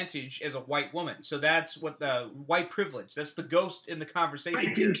advantage as a white woman, so that's what the white privilege. That's the ghost in the conversation.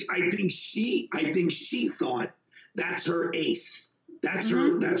 I think she thought that's her ace. That's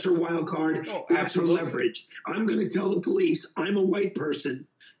her wild card. Oh, that's absolutely. Her leverage. I'm going to tell the police I'm a white person.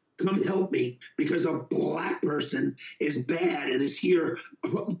 Come help me because a black person is bad and is here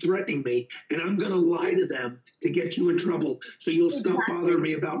threatening me, and I'm going to lie to them to get you in trouble so you'll stop bothering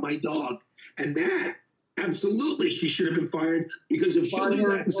me about my dog. And that. Absolutely, she should have been fired because if she'll do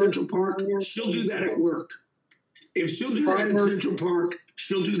that in Central Park, she'll do that at work. If she'll do that in Central Park,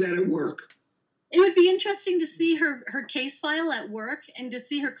 she'll do that at work. It would be interesting to see her case file at work and to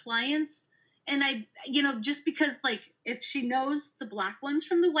see her clients. And just because, like, if she knows the black ones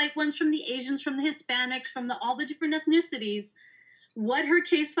from the white ones, from the Asians, from the Hispanics, from all the different ethnicities, what her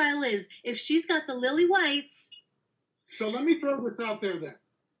case file is. If she's got the lily whites. So let me throw this out there then.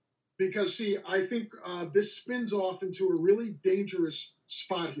 Because, see, I think this spins off into a really dangerous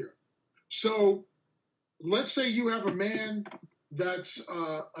spot here. So let's say you have a man that's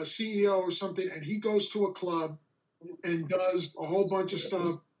a CEO or something, and he goes to a club and does a whole bunch of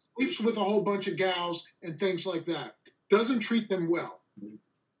stuff, sleeps with a whole bunch of gals and things like that, doesn't treat them well.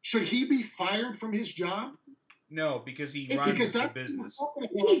 Should he be fired from his job? No, because he runs the business.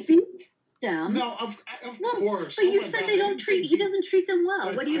 Them. No, of course. But you said they don't treat. He doesn't treat them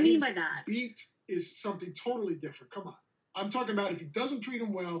well. What do you mean by that? Beat is something totally different. Come on, I'm talking about if he doesn't treat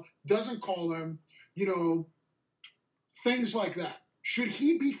them well, doesn't call them, things like that. Should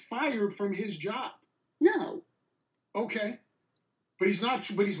he be fired from his job? No. Okay, but he's not.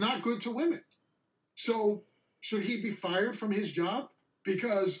 But he's not good to women. So should he be fired from his job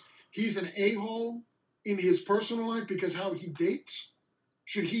because he's an a-hole in his personal life because how he dates?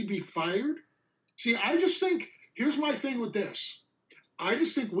 Should he be fired? See, I just think, here's my thing with this. I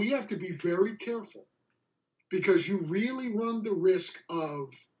just think we have to be very careful because you really run the risk of,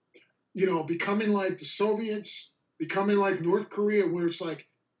 becoming like the Soviets, becoming like North Korea, where it's like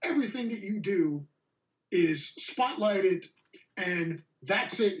everything that you do is spotlighted and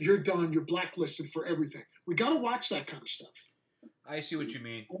that's it. You're done. You're blacklisted for everything. We got to watch that kind of stuff. I see what you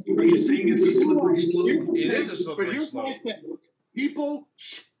mean. Are you saying it's a slippery slope? It is a slippery but here's slope. my thing. People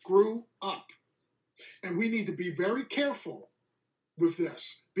screw up. And we need to be very careful with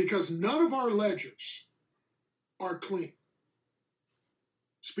this because none of our ledgers are clean.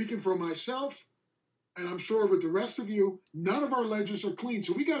 Speaking for myself, and I'm sure with the rest of you, none of our ledgers are clean.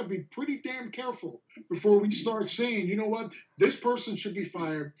 So we got to be pretty damn careful before we start saying, you know what, this person should be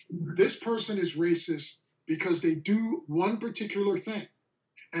fired. This person is racist because they do one particular thing.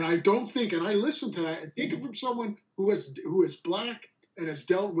 And I don't think, and I listen to that and think of someone who is black and has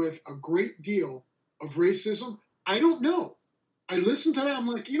dealt with a great deal of racism. I don't know. I listen to that. I'm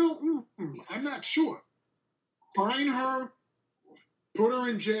like, I'm not sure. Fine her, put her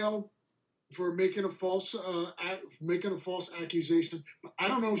in jail for making a false accusation. But I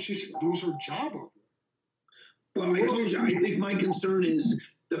don't know if she should lose her job over it. Well, I told you, I think my concern is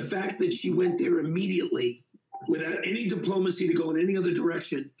the fact that she went there immediately without any diplomacy to go in any other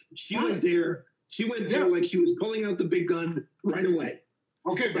direction. She went there like she was pulling out the big gun right away.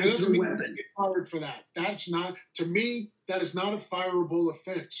 Okay, but it doesn't mean you get fired for that. That's not, to me, that is not a fireable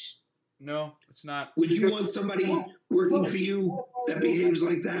offense. No, it's not. Would you want somebody working for you that behaves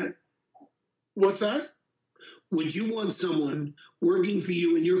like that? What's that? Would you want someone working for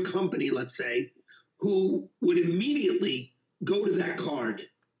you in your company, let's say, who would immediately go to that card?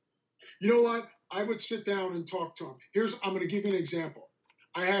 You know what? I would sit down and talk to him. I'm going to give you an example.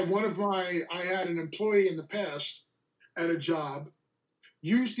 I had an employee in the past at a job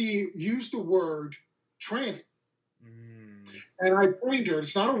use the word tranny. And I trained her.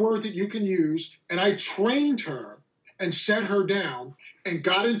 It's not a word that you can use. And I trained her and set her down and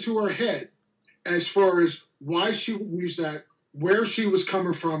got into her head as far as why she would use that, where she was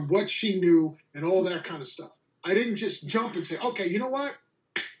coming from, what she knew, and all that kind of stuff. I didn't just jump and say, okay, you know what?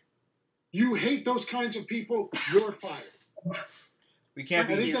 You hate those kinds of people, you're fired. We can't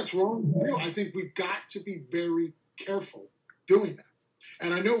be I think here. that's wrong. I think we've got to be very careful doing that.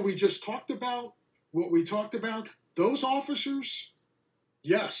 And I know we just talked about what we talked about. Those officers,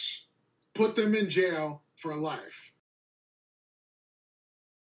 yes, put them in jail for life.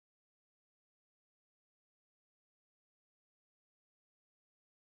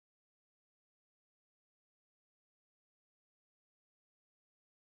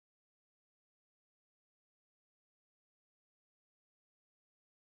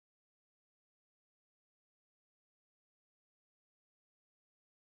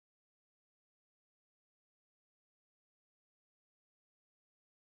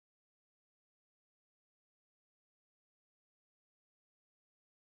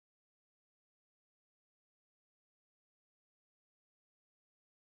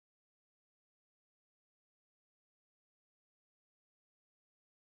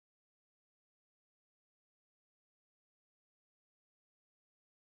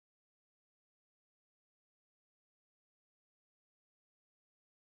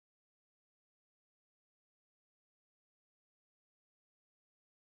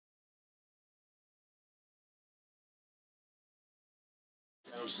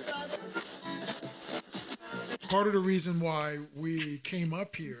 Part of the reason why we came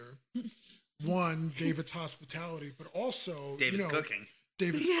up here, one, David's hospitality, but also David's cooking.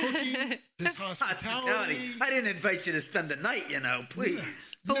 David's cooking, his hospitality. I didn't invite you to spend the night,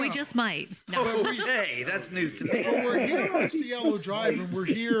 please. But we just might. No. Okay, that's news to me. But we're here on Cielo Drive, and we're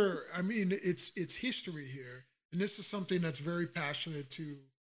here. I mean, it's history here, and this is something that's very passionate to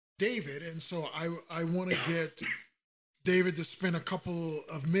David, and so I want to get David to spend a couple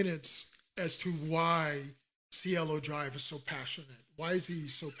of minutes as to why Cielo Drive is so passionate. Why is he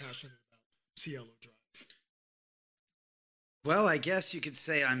so passionate about Cielo Drive? Well, I guess you could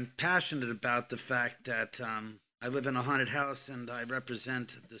say I'm passionate about the fact that I live in a haunted house and I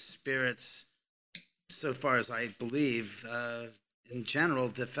represent the spirits, so far as I believe. In general,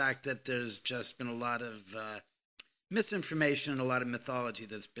 the fact that there's just been a lot of misinformation and a lot of mythology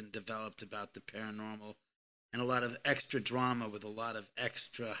that's been developed about the paranormal, and a lot of extra drama with a lot of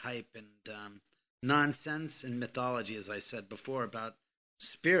extra hype and nonsense and mythology, as I said before, about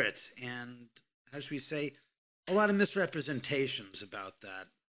spirits. And, how should we say, a lot of misrepresentations about that.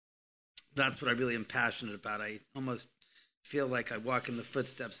 That's what I really am passionate about. I almost feel like I walk in the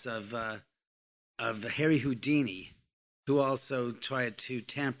footsteps of Harry Houdini, who also tried to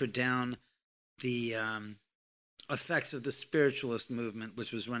tamper down the effects of the spiritualist movement,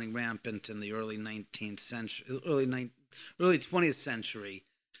 which was running rampant in the early 19th century, early 20th century.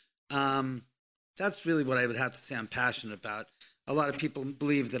 That's really what I would have to say I'm passionate about. A lot of people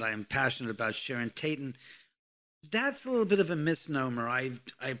believe that I am passionate about Sharon Tatum. that's a little bit of a misnomer. I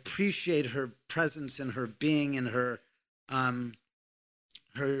appreciate her presence and her being and her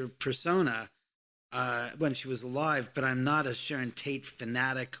persona when she was alive, but I'm not a Sharon Tate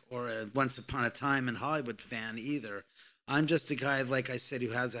fanatic or a Once Upon a Time in Hollywood fan either. I'm just a guy, like I said,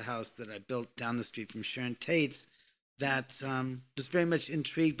 who has a house that I built down the street from Sharon Tate's that was very much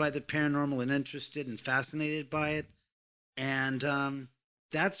intrigued by the paranormal and interested and fascinated by it. And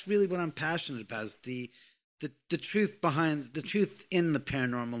that's really what I'm passionate about, is the truth behind, the truth in the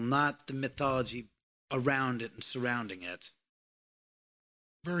paranormal, not the mythology around it and surrounding it.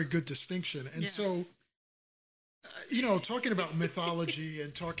 Very good distinction. And Yes. so, talking about mythology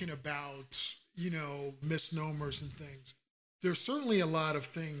and talking about, misnomers and things, there's certainly a lot of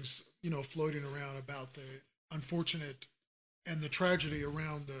things, floating around about the unfortunate and the tragedy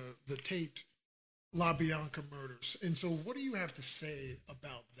around the Tate LaBianca murders. And so what do you have to say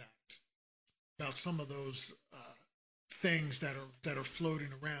about that? About some of those things that are floating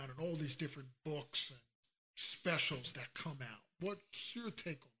around and all these different books and specials that come out? What's your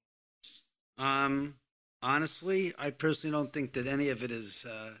take on this? Honestly, I personally don't think that any of it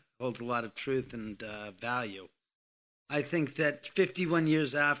holds a lot of truth and value. I think that 51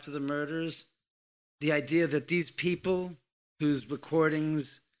 years after the murders, the idea that these people whose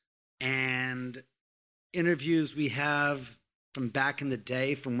recordings and interviews we have from back in the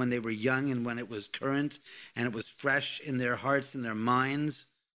day, from when they were young and when it was current and it was fresh in their hearts and their minds,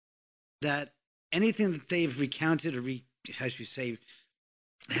 that anything that they've recounted or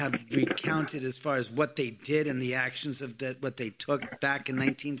have recounted as far as what they did and the actions of what they took back in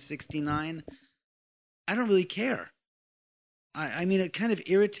 1969, I don't really care. I mean, it kind of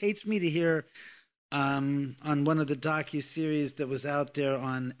irritates me to hear on one of the docuseries that was out there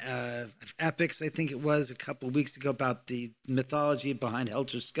on Epix, I think it was, a couple of weeks ago, about the mythology behind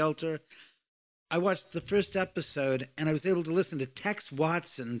Helter Skelter. I watched the first episode, and I was able to listen to Tex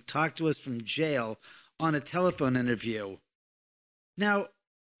Watson talk to us from jail on a telephone interview. Now,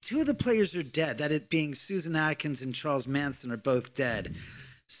 two of the players are dead, that it being Susan Atkins and Charles Manson are both dead.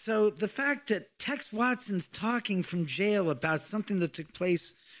 So the fact that Tex Watson's talking from jail about something that took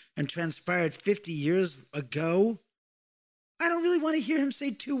place and transpired 50 years ago, I don't really want to hear him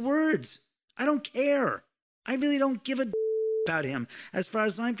say two words. I don't care. I really don't give a about him. As far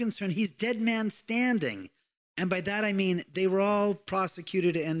as I'm concerned, he's dead man standing. And by that I mean they were all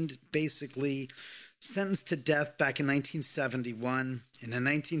prosecuted and basically sentenced to death back in 1971. And in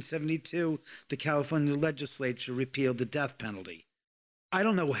 1972, the California legislature repealed the death penalty. I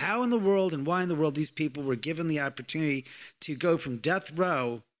don't know how in the world and why in the world these people were given the opportunity to go from death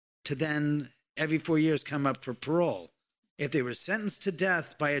row to then every 4 years come up for parole. If they were sentenced to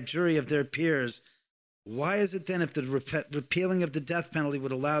death by a jury of their peers, why is it then if the repealing of the death penalty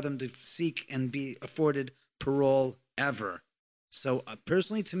would allow them to seek and be afforded parole ever? So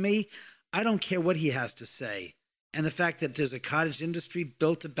personally to me, I don't care what he has to say. And the fact that there's a cottage industry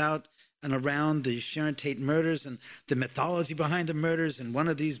built about and around the Sharon Tate murders and the mythology behind the murders. And one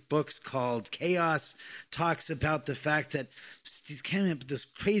of these books called Chaos talks about the fact that came up with this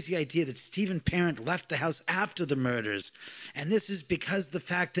crazy idea that Stephen Parent left the house after the murders. And this is because the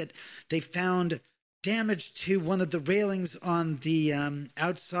fact that they found damage to one of the railings on the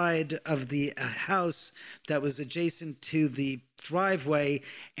outside of the house that was adjacent to the driveway.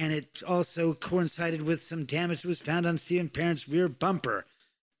 And it also coincided with some damage that was found on Stephen Parent's rear bumper.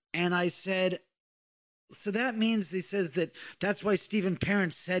 And I said, so that means, he says that that's why Stephen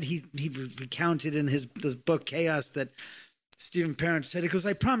Parent said he recounted in his book Chaos that Stephen Parent said, because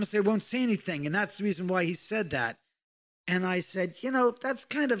I promise I won't say anything. And that's the reason why he said that. And I said, that's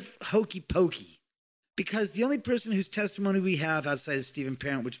kind of hokey pokey. Because the only person whose testimony we have outside of Stephen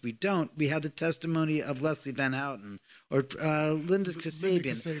Parent, which we don't, we have the testimony of Leslie Van Houten or Linda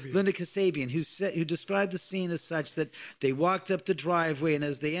Kasabian, who described the scene as such that they walked up the driveway, and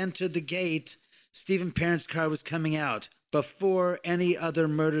as they entered the gate, Stephen Parent's car was coming out before any other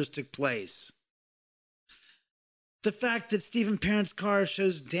murders took place. The fact that Stephen Parent's car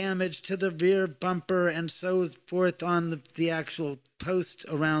shows damage to the rear bumper and so forth on the actual post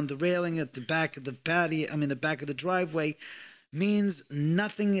around the railing at the back of the the back of the driveway, means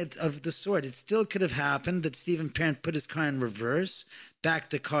nothing of the sort. It still could have happened that Stephen Parent put his car in reverse, backed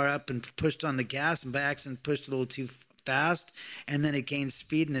the car up and pushed on the gas, and by accident pushed a little too fast, and then it gained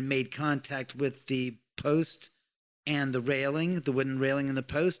speed and it made contact with the post and the wooden railing in the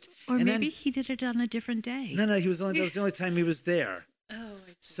post. Or and maybe he did it on a different day. No, that was the only time he was there. Oh,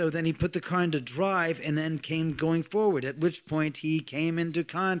 so then he put the car into drive and then came going forward, at which point he came into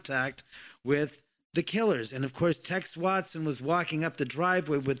contact with the killers. And of course, Tex Watson was walking up the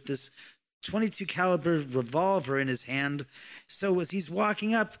driveway with this .22 caliber revolver in his hand. So as he's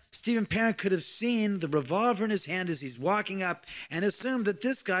walking up, Stephen Parent could have seen the revolver in his hand as he's walking up and assumed that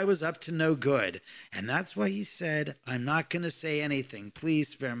this guy was up to no good. And that's why he said, I'm not going to say anything. Please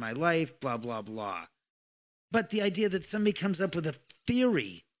spare my life, blah, blah, blah. But the idea that somebody comes up with a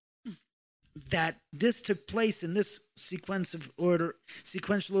theory that this took place in this sequential order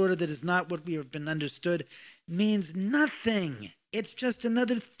that is not what we have been understood means nothing. It's just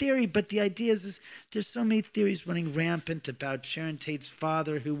another theory. But the idea is there's so many theories running rampant about Sharon Tate's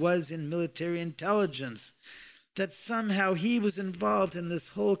father, who was in military intelligence, that somehow he was involved in this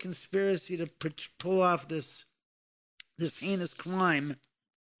whole conspiracy to pull off this heinous crime.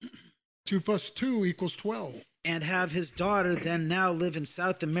 2 + 2 = 12. And have his daughter then now live in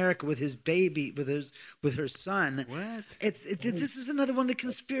South America with his baby, with her son. What? This is another one of the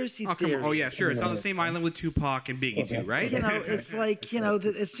conspiracy theories. Oh yeah, sure. It's on the same island with Tupac and Biggie too, right? It's like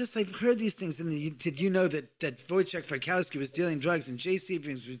it's just I've heard these things. And did you know that Wojciech Frykowski was dealing drugs and Jay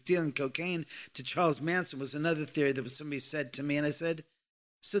Stevens was dealing cocaine to Charles Manson? Was another theory that somebody said to me, and I said,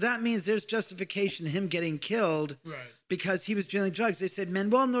 so that means there's justification him getting killed, right, because he was dealing drugs. They said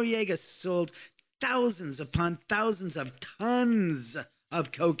Manuel Noriega sold thousands upon thousands of tons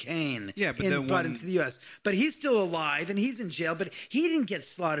of cocaine brought into the U.S. But he's still alive and he's in jail, but he didn't get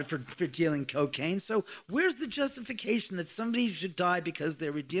slaughtered for dealing cocaine. So where's the justification that somebody should die because they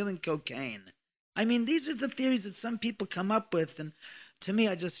were dealing cocaine? I mean, these are the theories that some people come up with, and to me,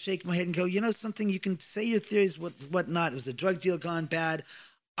 I just shake my head and go, something, you can say your theories, what not. It was a drug deal gone bad.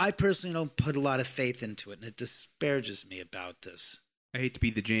 I personally don't put a lot of faith into it, and it disparages me about this. I hate to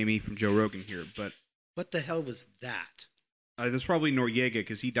be the Jamie from Joe Rogan here, but... What the hell was that? That's probably Noriega,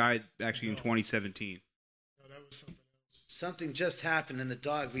 because he died actually in 2017. No, that was something else. Something just happened, and the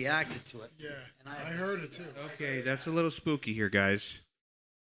dog reacted to it. Yeah, and I heard it, too. Okay, that's a little spooky here, guys.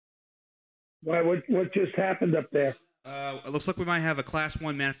 Why? What just happened up there? It looks like we might have a Class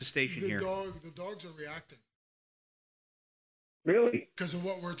 1 manifestation here. The dogs are reacting. Really? Because of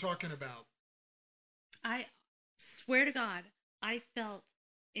what we're talking about. I swear to God, I felt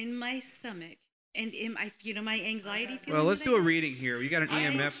in my stomach and in my, my anxiety feeling. Well, let's do a reading here. We got an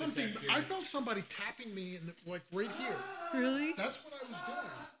EMF. I felt somebody tapping me in right here. Really? That's what I was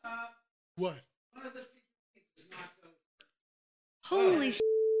doing. What? One of the figurines is knocked over. Holy shit.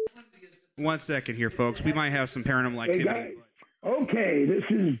 1 second here, folks. We might have some paranormal activity. Okay, this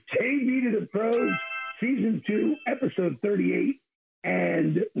is JV to the Pros, Season 2, Episode 38,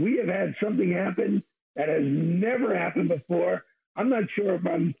 and we have had something happen that has never happened before. I'm not sure if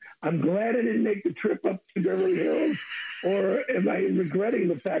I'm glad I didn't make the trip up to Beverly Hills, or am I regretting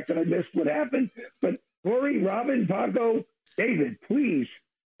the fact that I missed what happened. But Corey, Robin, Paco, David, please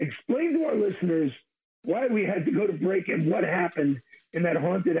explain to our listeners why we had to go to break and what happened in that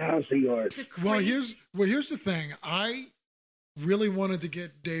haunted house of yours. Well, here's the thing. I really wanted to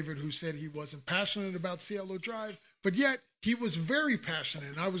get David, who said he wasn't passionate about Cielo Drive, but yet he was very passionate,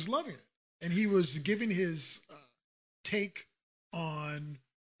 and I was loving it. And he was giving his take on,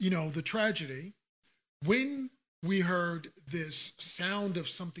 the tragedy. When we heard this sound of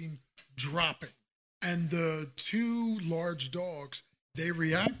something dropping and the two large dogs, they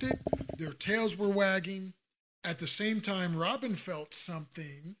reacted, their tails were wagging. At the same time, Robin felt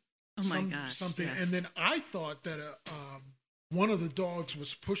something. Oh my gosh! Something, yes. And then I thought that one of the dogs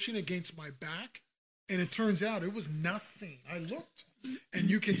was pushing against my back, and it turns out it was nothing. I looked, and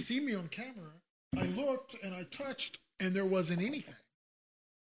you can see me on camera. I looked and I touched, and there wasn't anything.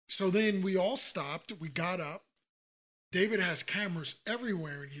 So then we all stopped. We got up. David has cameras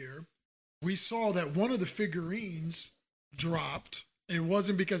everywhere in here. We saw that one of the figurines dropped. It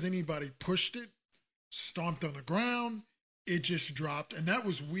wasn't because anybody pushed it, stomped on the ground. It just dropped. And that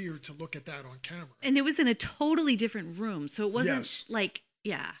was weird to look at that on camera. And it was in a totally different room. So it wasn't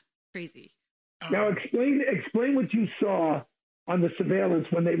crazy. Now explain what you saw on the surveillance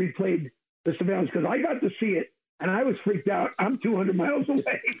when they replayed the surveillance, because I got to see it and I was freaked out. I'm 200 miles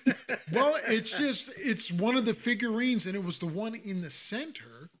away. Well, it's one of the figurines, and it was the one in the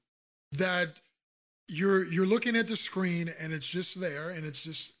center that you're looking at the screen, and it's just there, and it's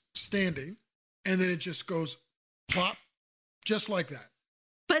just standing, and then it just goes plop, just like that.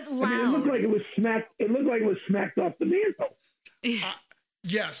 But loud. I mean, it looked like it was smacked. It looked like it was smacked off the mantle.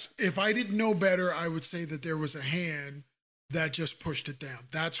 Yes, if I didn't know better, I would say that there was a hand that just pushed it down.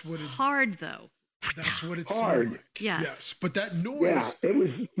 That's what it. Hard though. That's what it's hard. Like. Yes, but that noise. Yeah, it was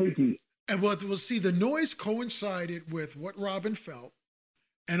freaky. And we'll see, the noise coincided with what Robin felt,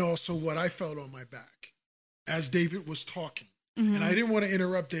 and also what I felt on my back as David was talking. Mm-hmm. And I didn't want to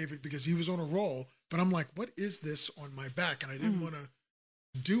interrupt David because he was on a roll. But I'm like, what is this on my back? And I didn't want to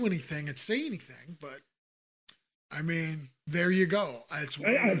do anything and say anything, but I mean, there you go. I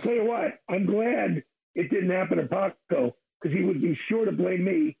tell you what, I'm glad it didn't happen to Paco, because he would be sure to blame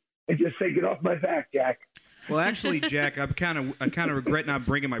me and just say, "Get off my back, Jack." Well, actually, Jack, I kind of regret not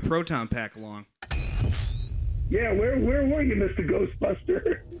bringing my proton pack along. Yeah, where were you, Mr.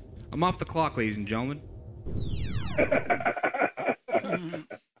 Ghostbuster? I'm off the clock, ladies and gentlemen.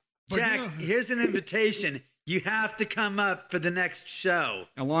 Jack, here's an invitation. You have to come up for the next show.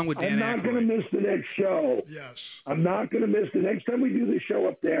 Along with Dan I'm not going to miss the next show. Yes. I'm not going to miss the next time we do the show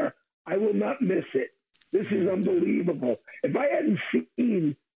up there. I will not miss it. This is unbelievable. If I hadn't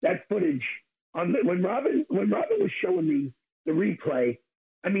seen that footage when Robin was showing me the replay,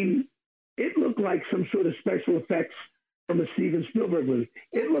 I mean, it looked like some sort of special effects from a Steven Spielberg movie.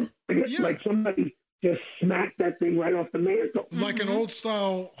 It looked like somebody just smacked that thing right off the mantle. Like an old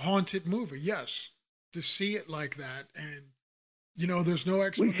style haunted movie, yes. To see it like that, and there's no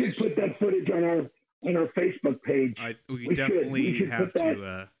explanation. We should put that footage on our Facebook page. We definitely have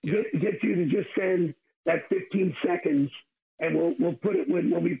to get you to just send that 15 seconds, and we'll put it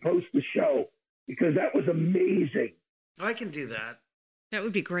when we post the show, because that was amazing. I can do that. That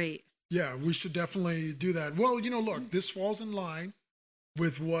would be great. Yeah, we should definitely do that. Well, look, this falls in line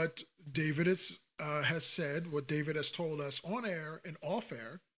with what David has said, what David has told us on air and off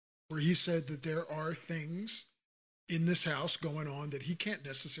air, where he said that there are things in this house going on that he can't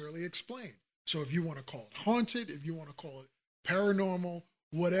necessarily explain. So if you want to call it haunted, if you want to call it paranormal,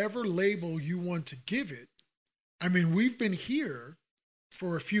 whatever label you want to give it, I mean, we've been here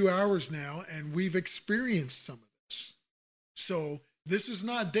for a few hours now, and we've experienced some of this. So this is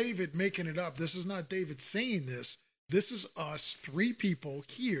not David making it up. This is not David saying this. This is us, three people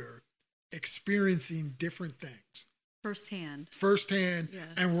here, experiencing different things. Firsthand, yes.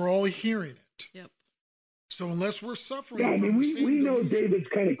 And we're all hearing it. Yep. So unless we're suffering, yeah, I mean, we know David's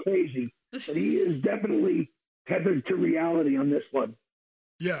kind of crazy, but he is definitely tethered to reality on this one.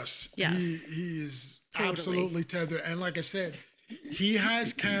 Yes. He is absolutely tethered. And like I said, he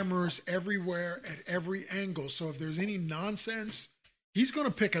has cameras everywhere at every angle. So if there's any nonsense, he's going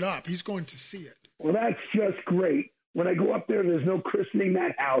to pick it up. He's going to see it. Well, that's just great. When I go up there's no christening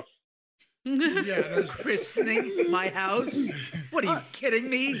that house. Yeah, christening my house? What are you kidding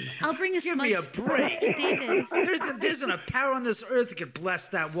me? I'll bring a Give me a break. David. There's a power on this earth that could bless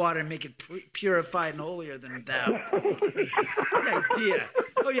that water and make it purified and holier than thou. The idea.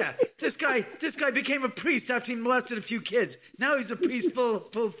 Oh yeah, this guy became a priest after he molested a few kids. Now he's a priest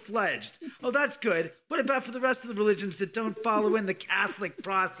full-fledged. Oh, that's good. What about for the rest of the religions that don't follow in the Catholic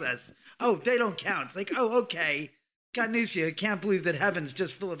process? Oh, they don't count. It's like, oh, okay. Got news for you. I can't believe that heaven's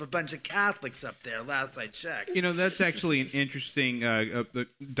just full of a bunch of Catholics up there. Last I checked. That's actually an interesting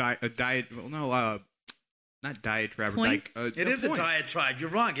diet. Well, no, not diatribe. It is a diatribe.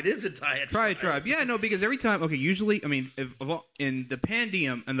 You're wrong. It is a diatribe. Yeah, no, because every time. Okay, usually, I mean, in the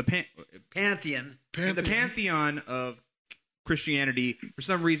pantheon and the pantheon of Christianity, for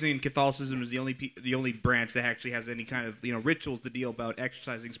some reason, Catholicism is the only branch that actually has any kind of rituals to deal about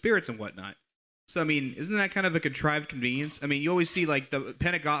exorcising spirits and whatnot. So, I mean, isn't that kind of a contrived convenience? I mean, you always see, like, the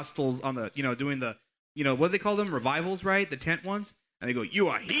Pentecostals on the, doing the, what do they call them? Revivals, right? The tent ones? And they go, "You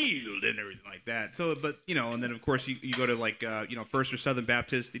are healed," and everything like that. So, but, and then, of course, you go to, like, First or Southern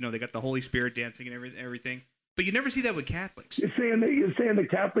Baptist, they got the Holy Spirit dancing and everything. But you never see that with Catholics. You're saying the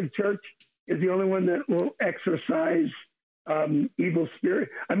Catholic Church is the only one that will exorcise evil spirit?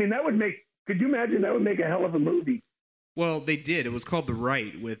 I mean, could you imagine that would make a hell of a movie? Well, they did. It was called The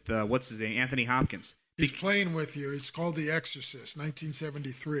Rite with, what's his name, Anthony Hopkins. He's playing with you. It's called The Exorcist,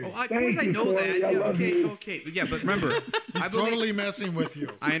 1973. Oh, of course I know that. Yeah, okay. Yeah, but remember. He's totally messing with you.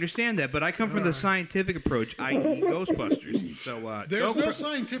 I understand that, but I come from the scientific approach, i.e. Ghostbusters. So there's no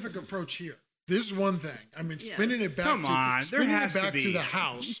scientific approach here. This is one thing. I mean, spinning it back to the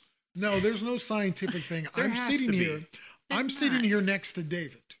house. No, there's no scientific thing. I'm sitting here next to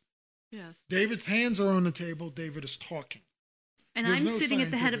David. Yes. David's hands are on the table. David is talking. And I'm sitting at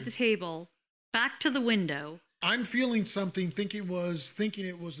the head of the table, back to the window. I'm feeling something, thinking it was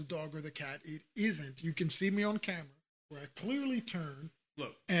the dog or the cat. It isn't. You can see me on camera where I clearly turn.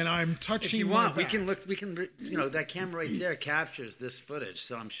 Look, and I'm touching. If you want, we can look. We can. That camera right there captures this footage,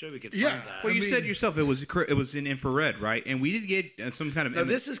 so I'm sure we could find that. Well, you said yourself it was in infrared, right? And we did get some kind of. No,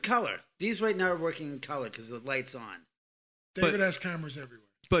 this is color. These right now are working in color because the light's on. David has cameras everywhere.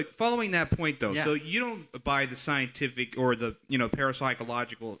 But following that point, though, so you don't buy the scientific or the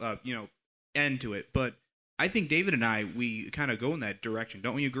parapsychological end to it. But I think David and I, we kind of go in that direction.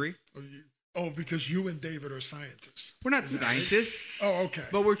 Don't we agree? Oh, because you and David are scientists. We're not scientists. Oh, okay.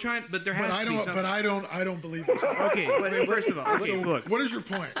 But we're trying. But there has to be something. But I don't believe in science. Okay, but first of all, okay, look. What is your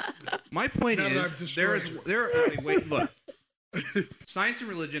point? My point Now that is I've destroyed you. wait, look. Science and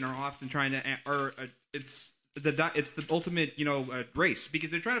religion are often trying to, it's the ultimate, race,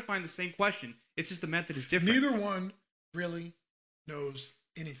 because they're trying to find the same question. It's just the method is different. Neither one really knows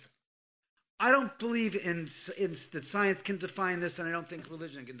anything. I don't believe in that science can define this, and I don't think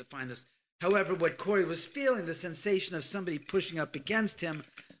religion can define this. However, what Corey was feeling, the sensation of somebody pushing up against him,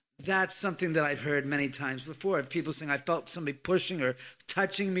 that's something that I've heard many times before, of people saying, I felt somebody pushing or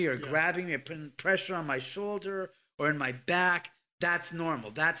touching me or grabbing me or putting pressure on my shoulder or in my back. That's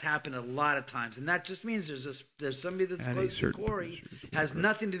normal. That's happened a lot of times. And that just means there's somebody that's close to Corey, has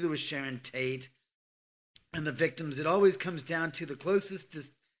nothing to do with Sharon Tate and the victims. It always comes down to the closest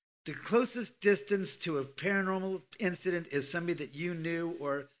distance to a paranormal incident is somebody that you knew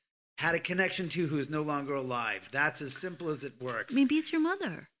or had a connection to who is no longer alive. That's as simple as it works. Maybe it's your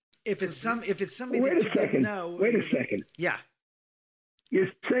mother. If it's somebody Wait that a you second. didn't know. Wait a second. Yeah. You're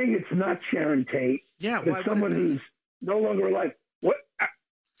saying it's not Sharon Tate. Yeah. It's someone who's no longer alive. What?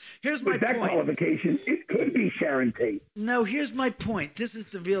 Here's my With that point. qualification, it could be Sharon Tate. No, here's my point. This is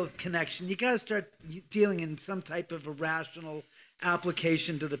the real connection. You got to start dealing in some type of a rational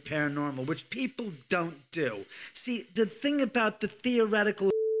application to the paranormal, which people don't do. See, the thing about the theoretical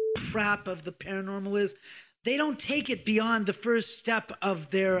crap of the paranormal is they don't take it beyond the first step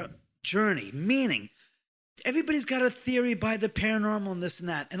of their journey, meaning everybody's got a theory by the paranormal and this and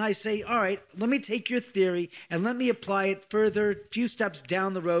that. And I say, all right, let me take your theory and let me apply it further, a few steps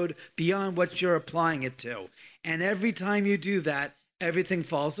down the road beyond what you're applying it to. And every time you do that, everything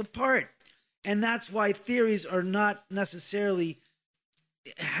falls apart. And that's why theories are not necessarily,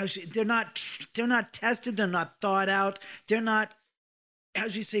 they're not tested, they're not thought out, they're not,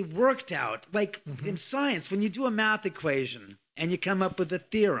 as you say, worked out. Like in science, when you do a math equation and you come up with a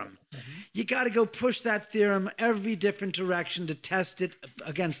theorem, you got to go push that theorem every different direction to test it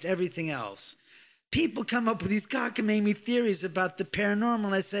against everything else. People come up with these cockamamie theories about the paranormal,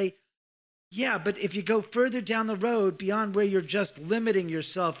 and I say, yeah, but if you go further down the road beyond where you're just limiting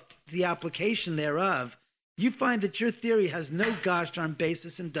yourself to the application thereof, you find that your theory has no gosh darn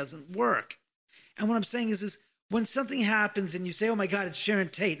basis and doesn't work. And what I'm saying is when something happens and you say, oh my God, it's Sharon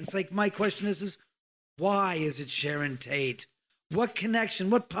Tate, it's like my question is why is it Sharon Tate? What connection,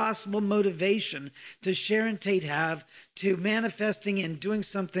 what possible motivation does Sharon Tate have to manifesting and doing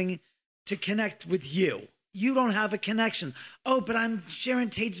something to connect with you? You don't have a connection. Oh, but I'm Sharon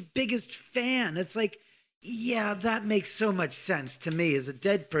Tate's biggest fan. It's like, yeah, that makes so much sense to me as a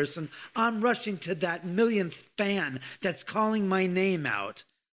dead person. I'm rushing to that millionth fan that's calling my name out.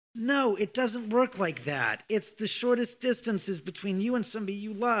 No, it doesn't work like that. It's the shortest distances between you and somebody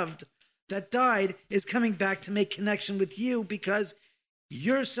you loved that died is coming back to make connection with you because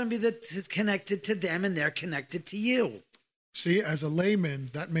you're somebody that is connected to them and they're connected to you. See, as a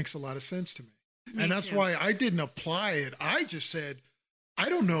layman, that makes a lot of sense to me. And that's why I didn't apply it. I just said, I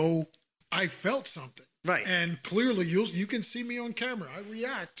don't know. I felt something. Right. And clearly, you can see me on camera. I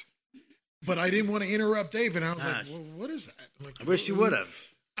react. But I didn't want to interrupt David. I was like, well, what is that? Like, I wish you would have.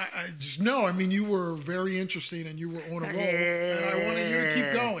 I just, no, I mean, you were very interesting and you were on a roll. And I wanted you to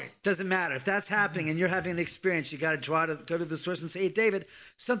keep going. Doesn't matter. If that's happening and you're having an experience, you got to go to the source and say, hey, David,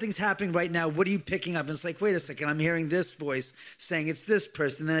 something's happening right now. What are you picking up? And it's like, wait a second, I'm hearing this voice saying it's this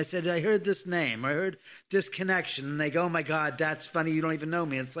person. Then I said, I heard this name. I heard this connection. And they go, oh, my God, that's funny. You don't even know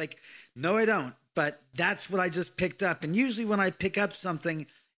me. And it's like, no, I don't. But that's what I just picked up. And usually when I pick up something,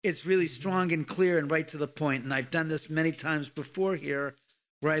 it's really strong and clear and right to the point. And I've done this many times before here,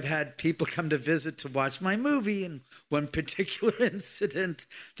 where I've had people come to visit to watch my movie. And one particular incident,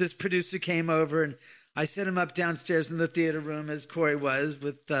 this producer came over and I set him up downstairs in the theater room as Corey was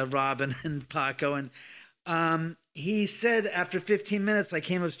with Robin and Paco. And he said after 15 minutes, I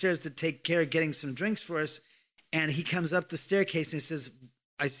came upstairs to take care of getting some drinks for us. And he comes up the staircase and he says,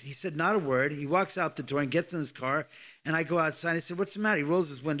 he said not a word. He walks out the door and gets in his car. And I go outside. I said, what's the matter? He rolls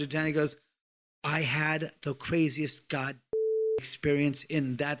his window down. He goes, I had the craziest experience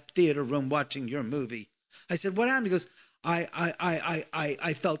in that theater room watching your movie. I said, what happened? He goes,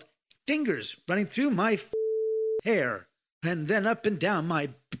 I felt fingers running through my hair and then up and down my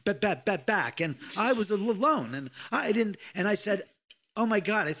back. And I was alone and I didn't. And I said, oh my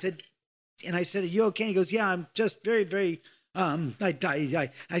God. I said, are you okay? And he goes, yeah, I'm just very, very,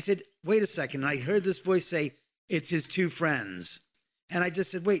 I said, wait a second. And I heard this voice say, it's his two friends. And I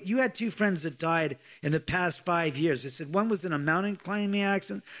just said, wait, you had two friends that died in the past 5 years. I said, one was in a mountain climbing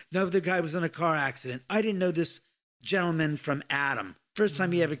accident. The other guy was in a car accident. I didn't know this gentleman from Adam. First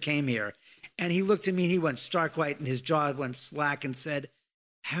time he ever came here. And he looked at me and he went stark white and his jaw went slack and said,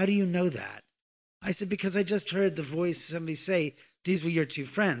 "How do you know that?" I said, "Because I just heard the voice somebody say, these were your two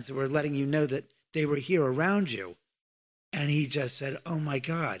friends that were letting you know that they were here around you." And he just said, "Oh my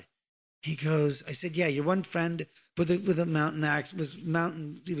God." He goes, I said, "Yeah, your one friend with a mountain axe he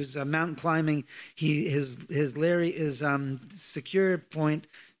was mountain climbing. His secure point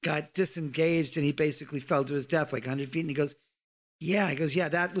got disengaged and he basically fell to his death like 100 feet." And he goes, "Yeah."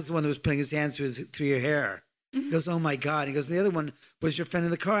 "That was the one that was putting his hands through your hair." He goes, "Oh my God." He goes, "The other one was your friend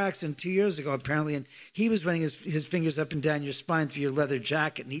in the car accident 2 years ago, apparently, and he was running his fingers up and down your spine through your leather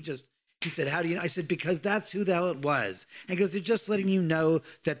jacket." And he said, "How do you know?" I said, "Because that's who the hell it was." And he goes, "They're just letting you know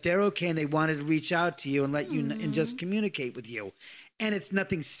that they're okay and they wanted to reach out to you and let you and just communicate with you. And it's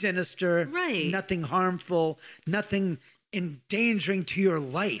nothing sinister, nothing harmful, nothing endangering to your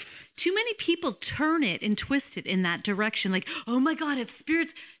life." Too many people turn it and twist it in that direction. Like, oh my God, it's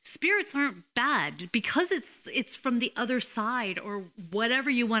spirits. Spirits aren't bad because it's from the other side or whatever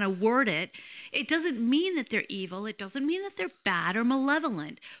you want to word it. It doesn't mean that they're evil. It doesn't mean that they're bad or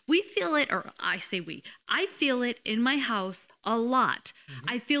malevolent. We feel it, or I say we. I feel it in my house a lot. Mm-hmm.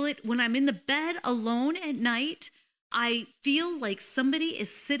 I feel it when I'm in the bed alone at night. I feel like somebody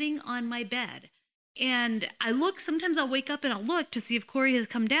is sitting on my bed. And sometimes I'll wake up and I'll look to see if Corey has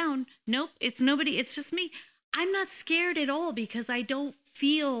come down. Nope, it's nobody. It's just me. I'm not scared at all because I don't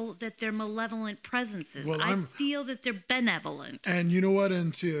feel that they're malevolent presences. Well, I feel that they're benevolent. And you know what?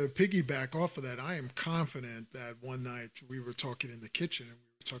 And to piggyback off of that, I am confident that one night we were talking in the kitchen and we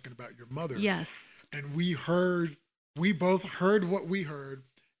were talking about your mother. Yes. And we both heard what we heard,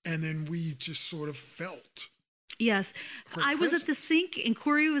 and then we just sort of felt. Yes. I was at the sink and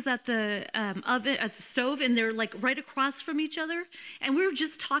Corey was at the oven, at the stove, and they're like right across from each other. And we were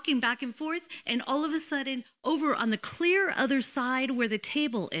just talking back and forth. And all of a sudden, over on the clear other side where the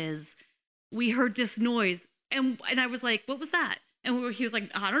table is, we heard this noise. And I was like, "What was that?" And he was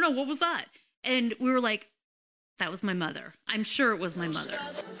like, "I don't know. What was that?" And we were like, "That was my mother. I'm sure it was my mother."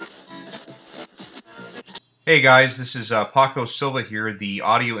 Hey guys, this is Paco Silva here, the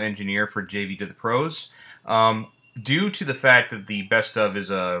audio engineer for JV to the Pros. Due to the fact that the best of is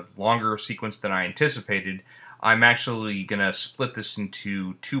a longer sequence than I anticipated, I'm actually going to split this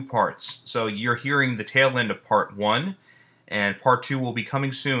into 2 parts. So you're hearing the tail end of part 1, and part 2 will be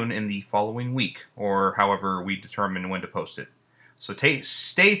coming soon in the following week, or however we determine when to post it. So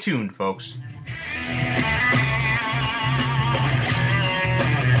stay tuned, folks.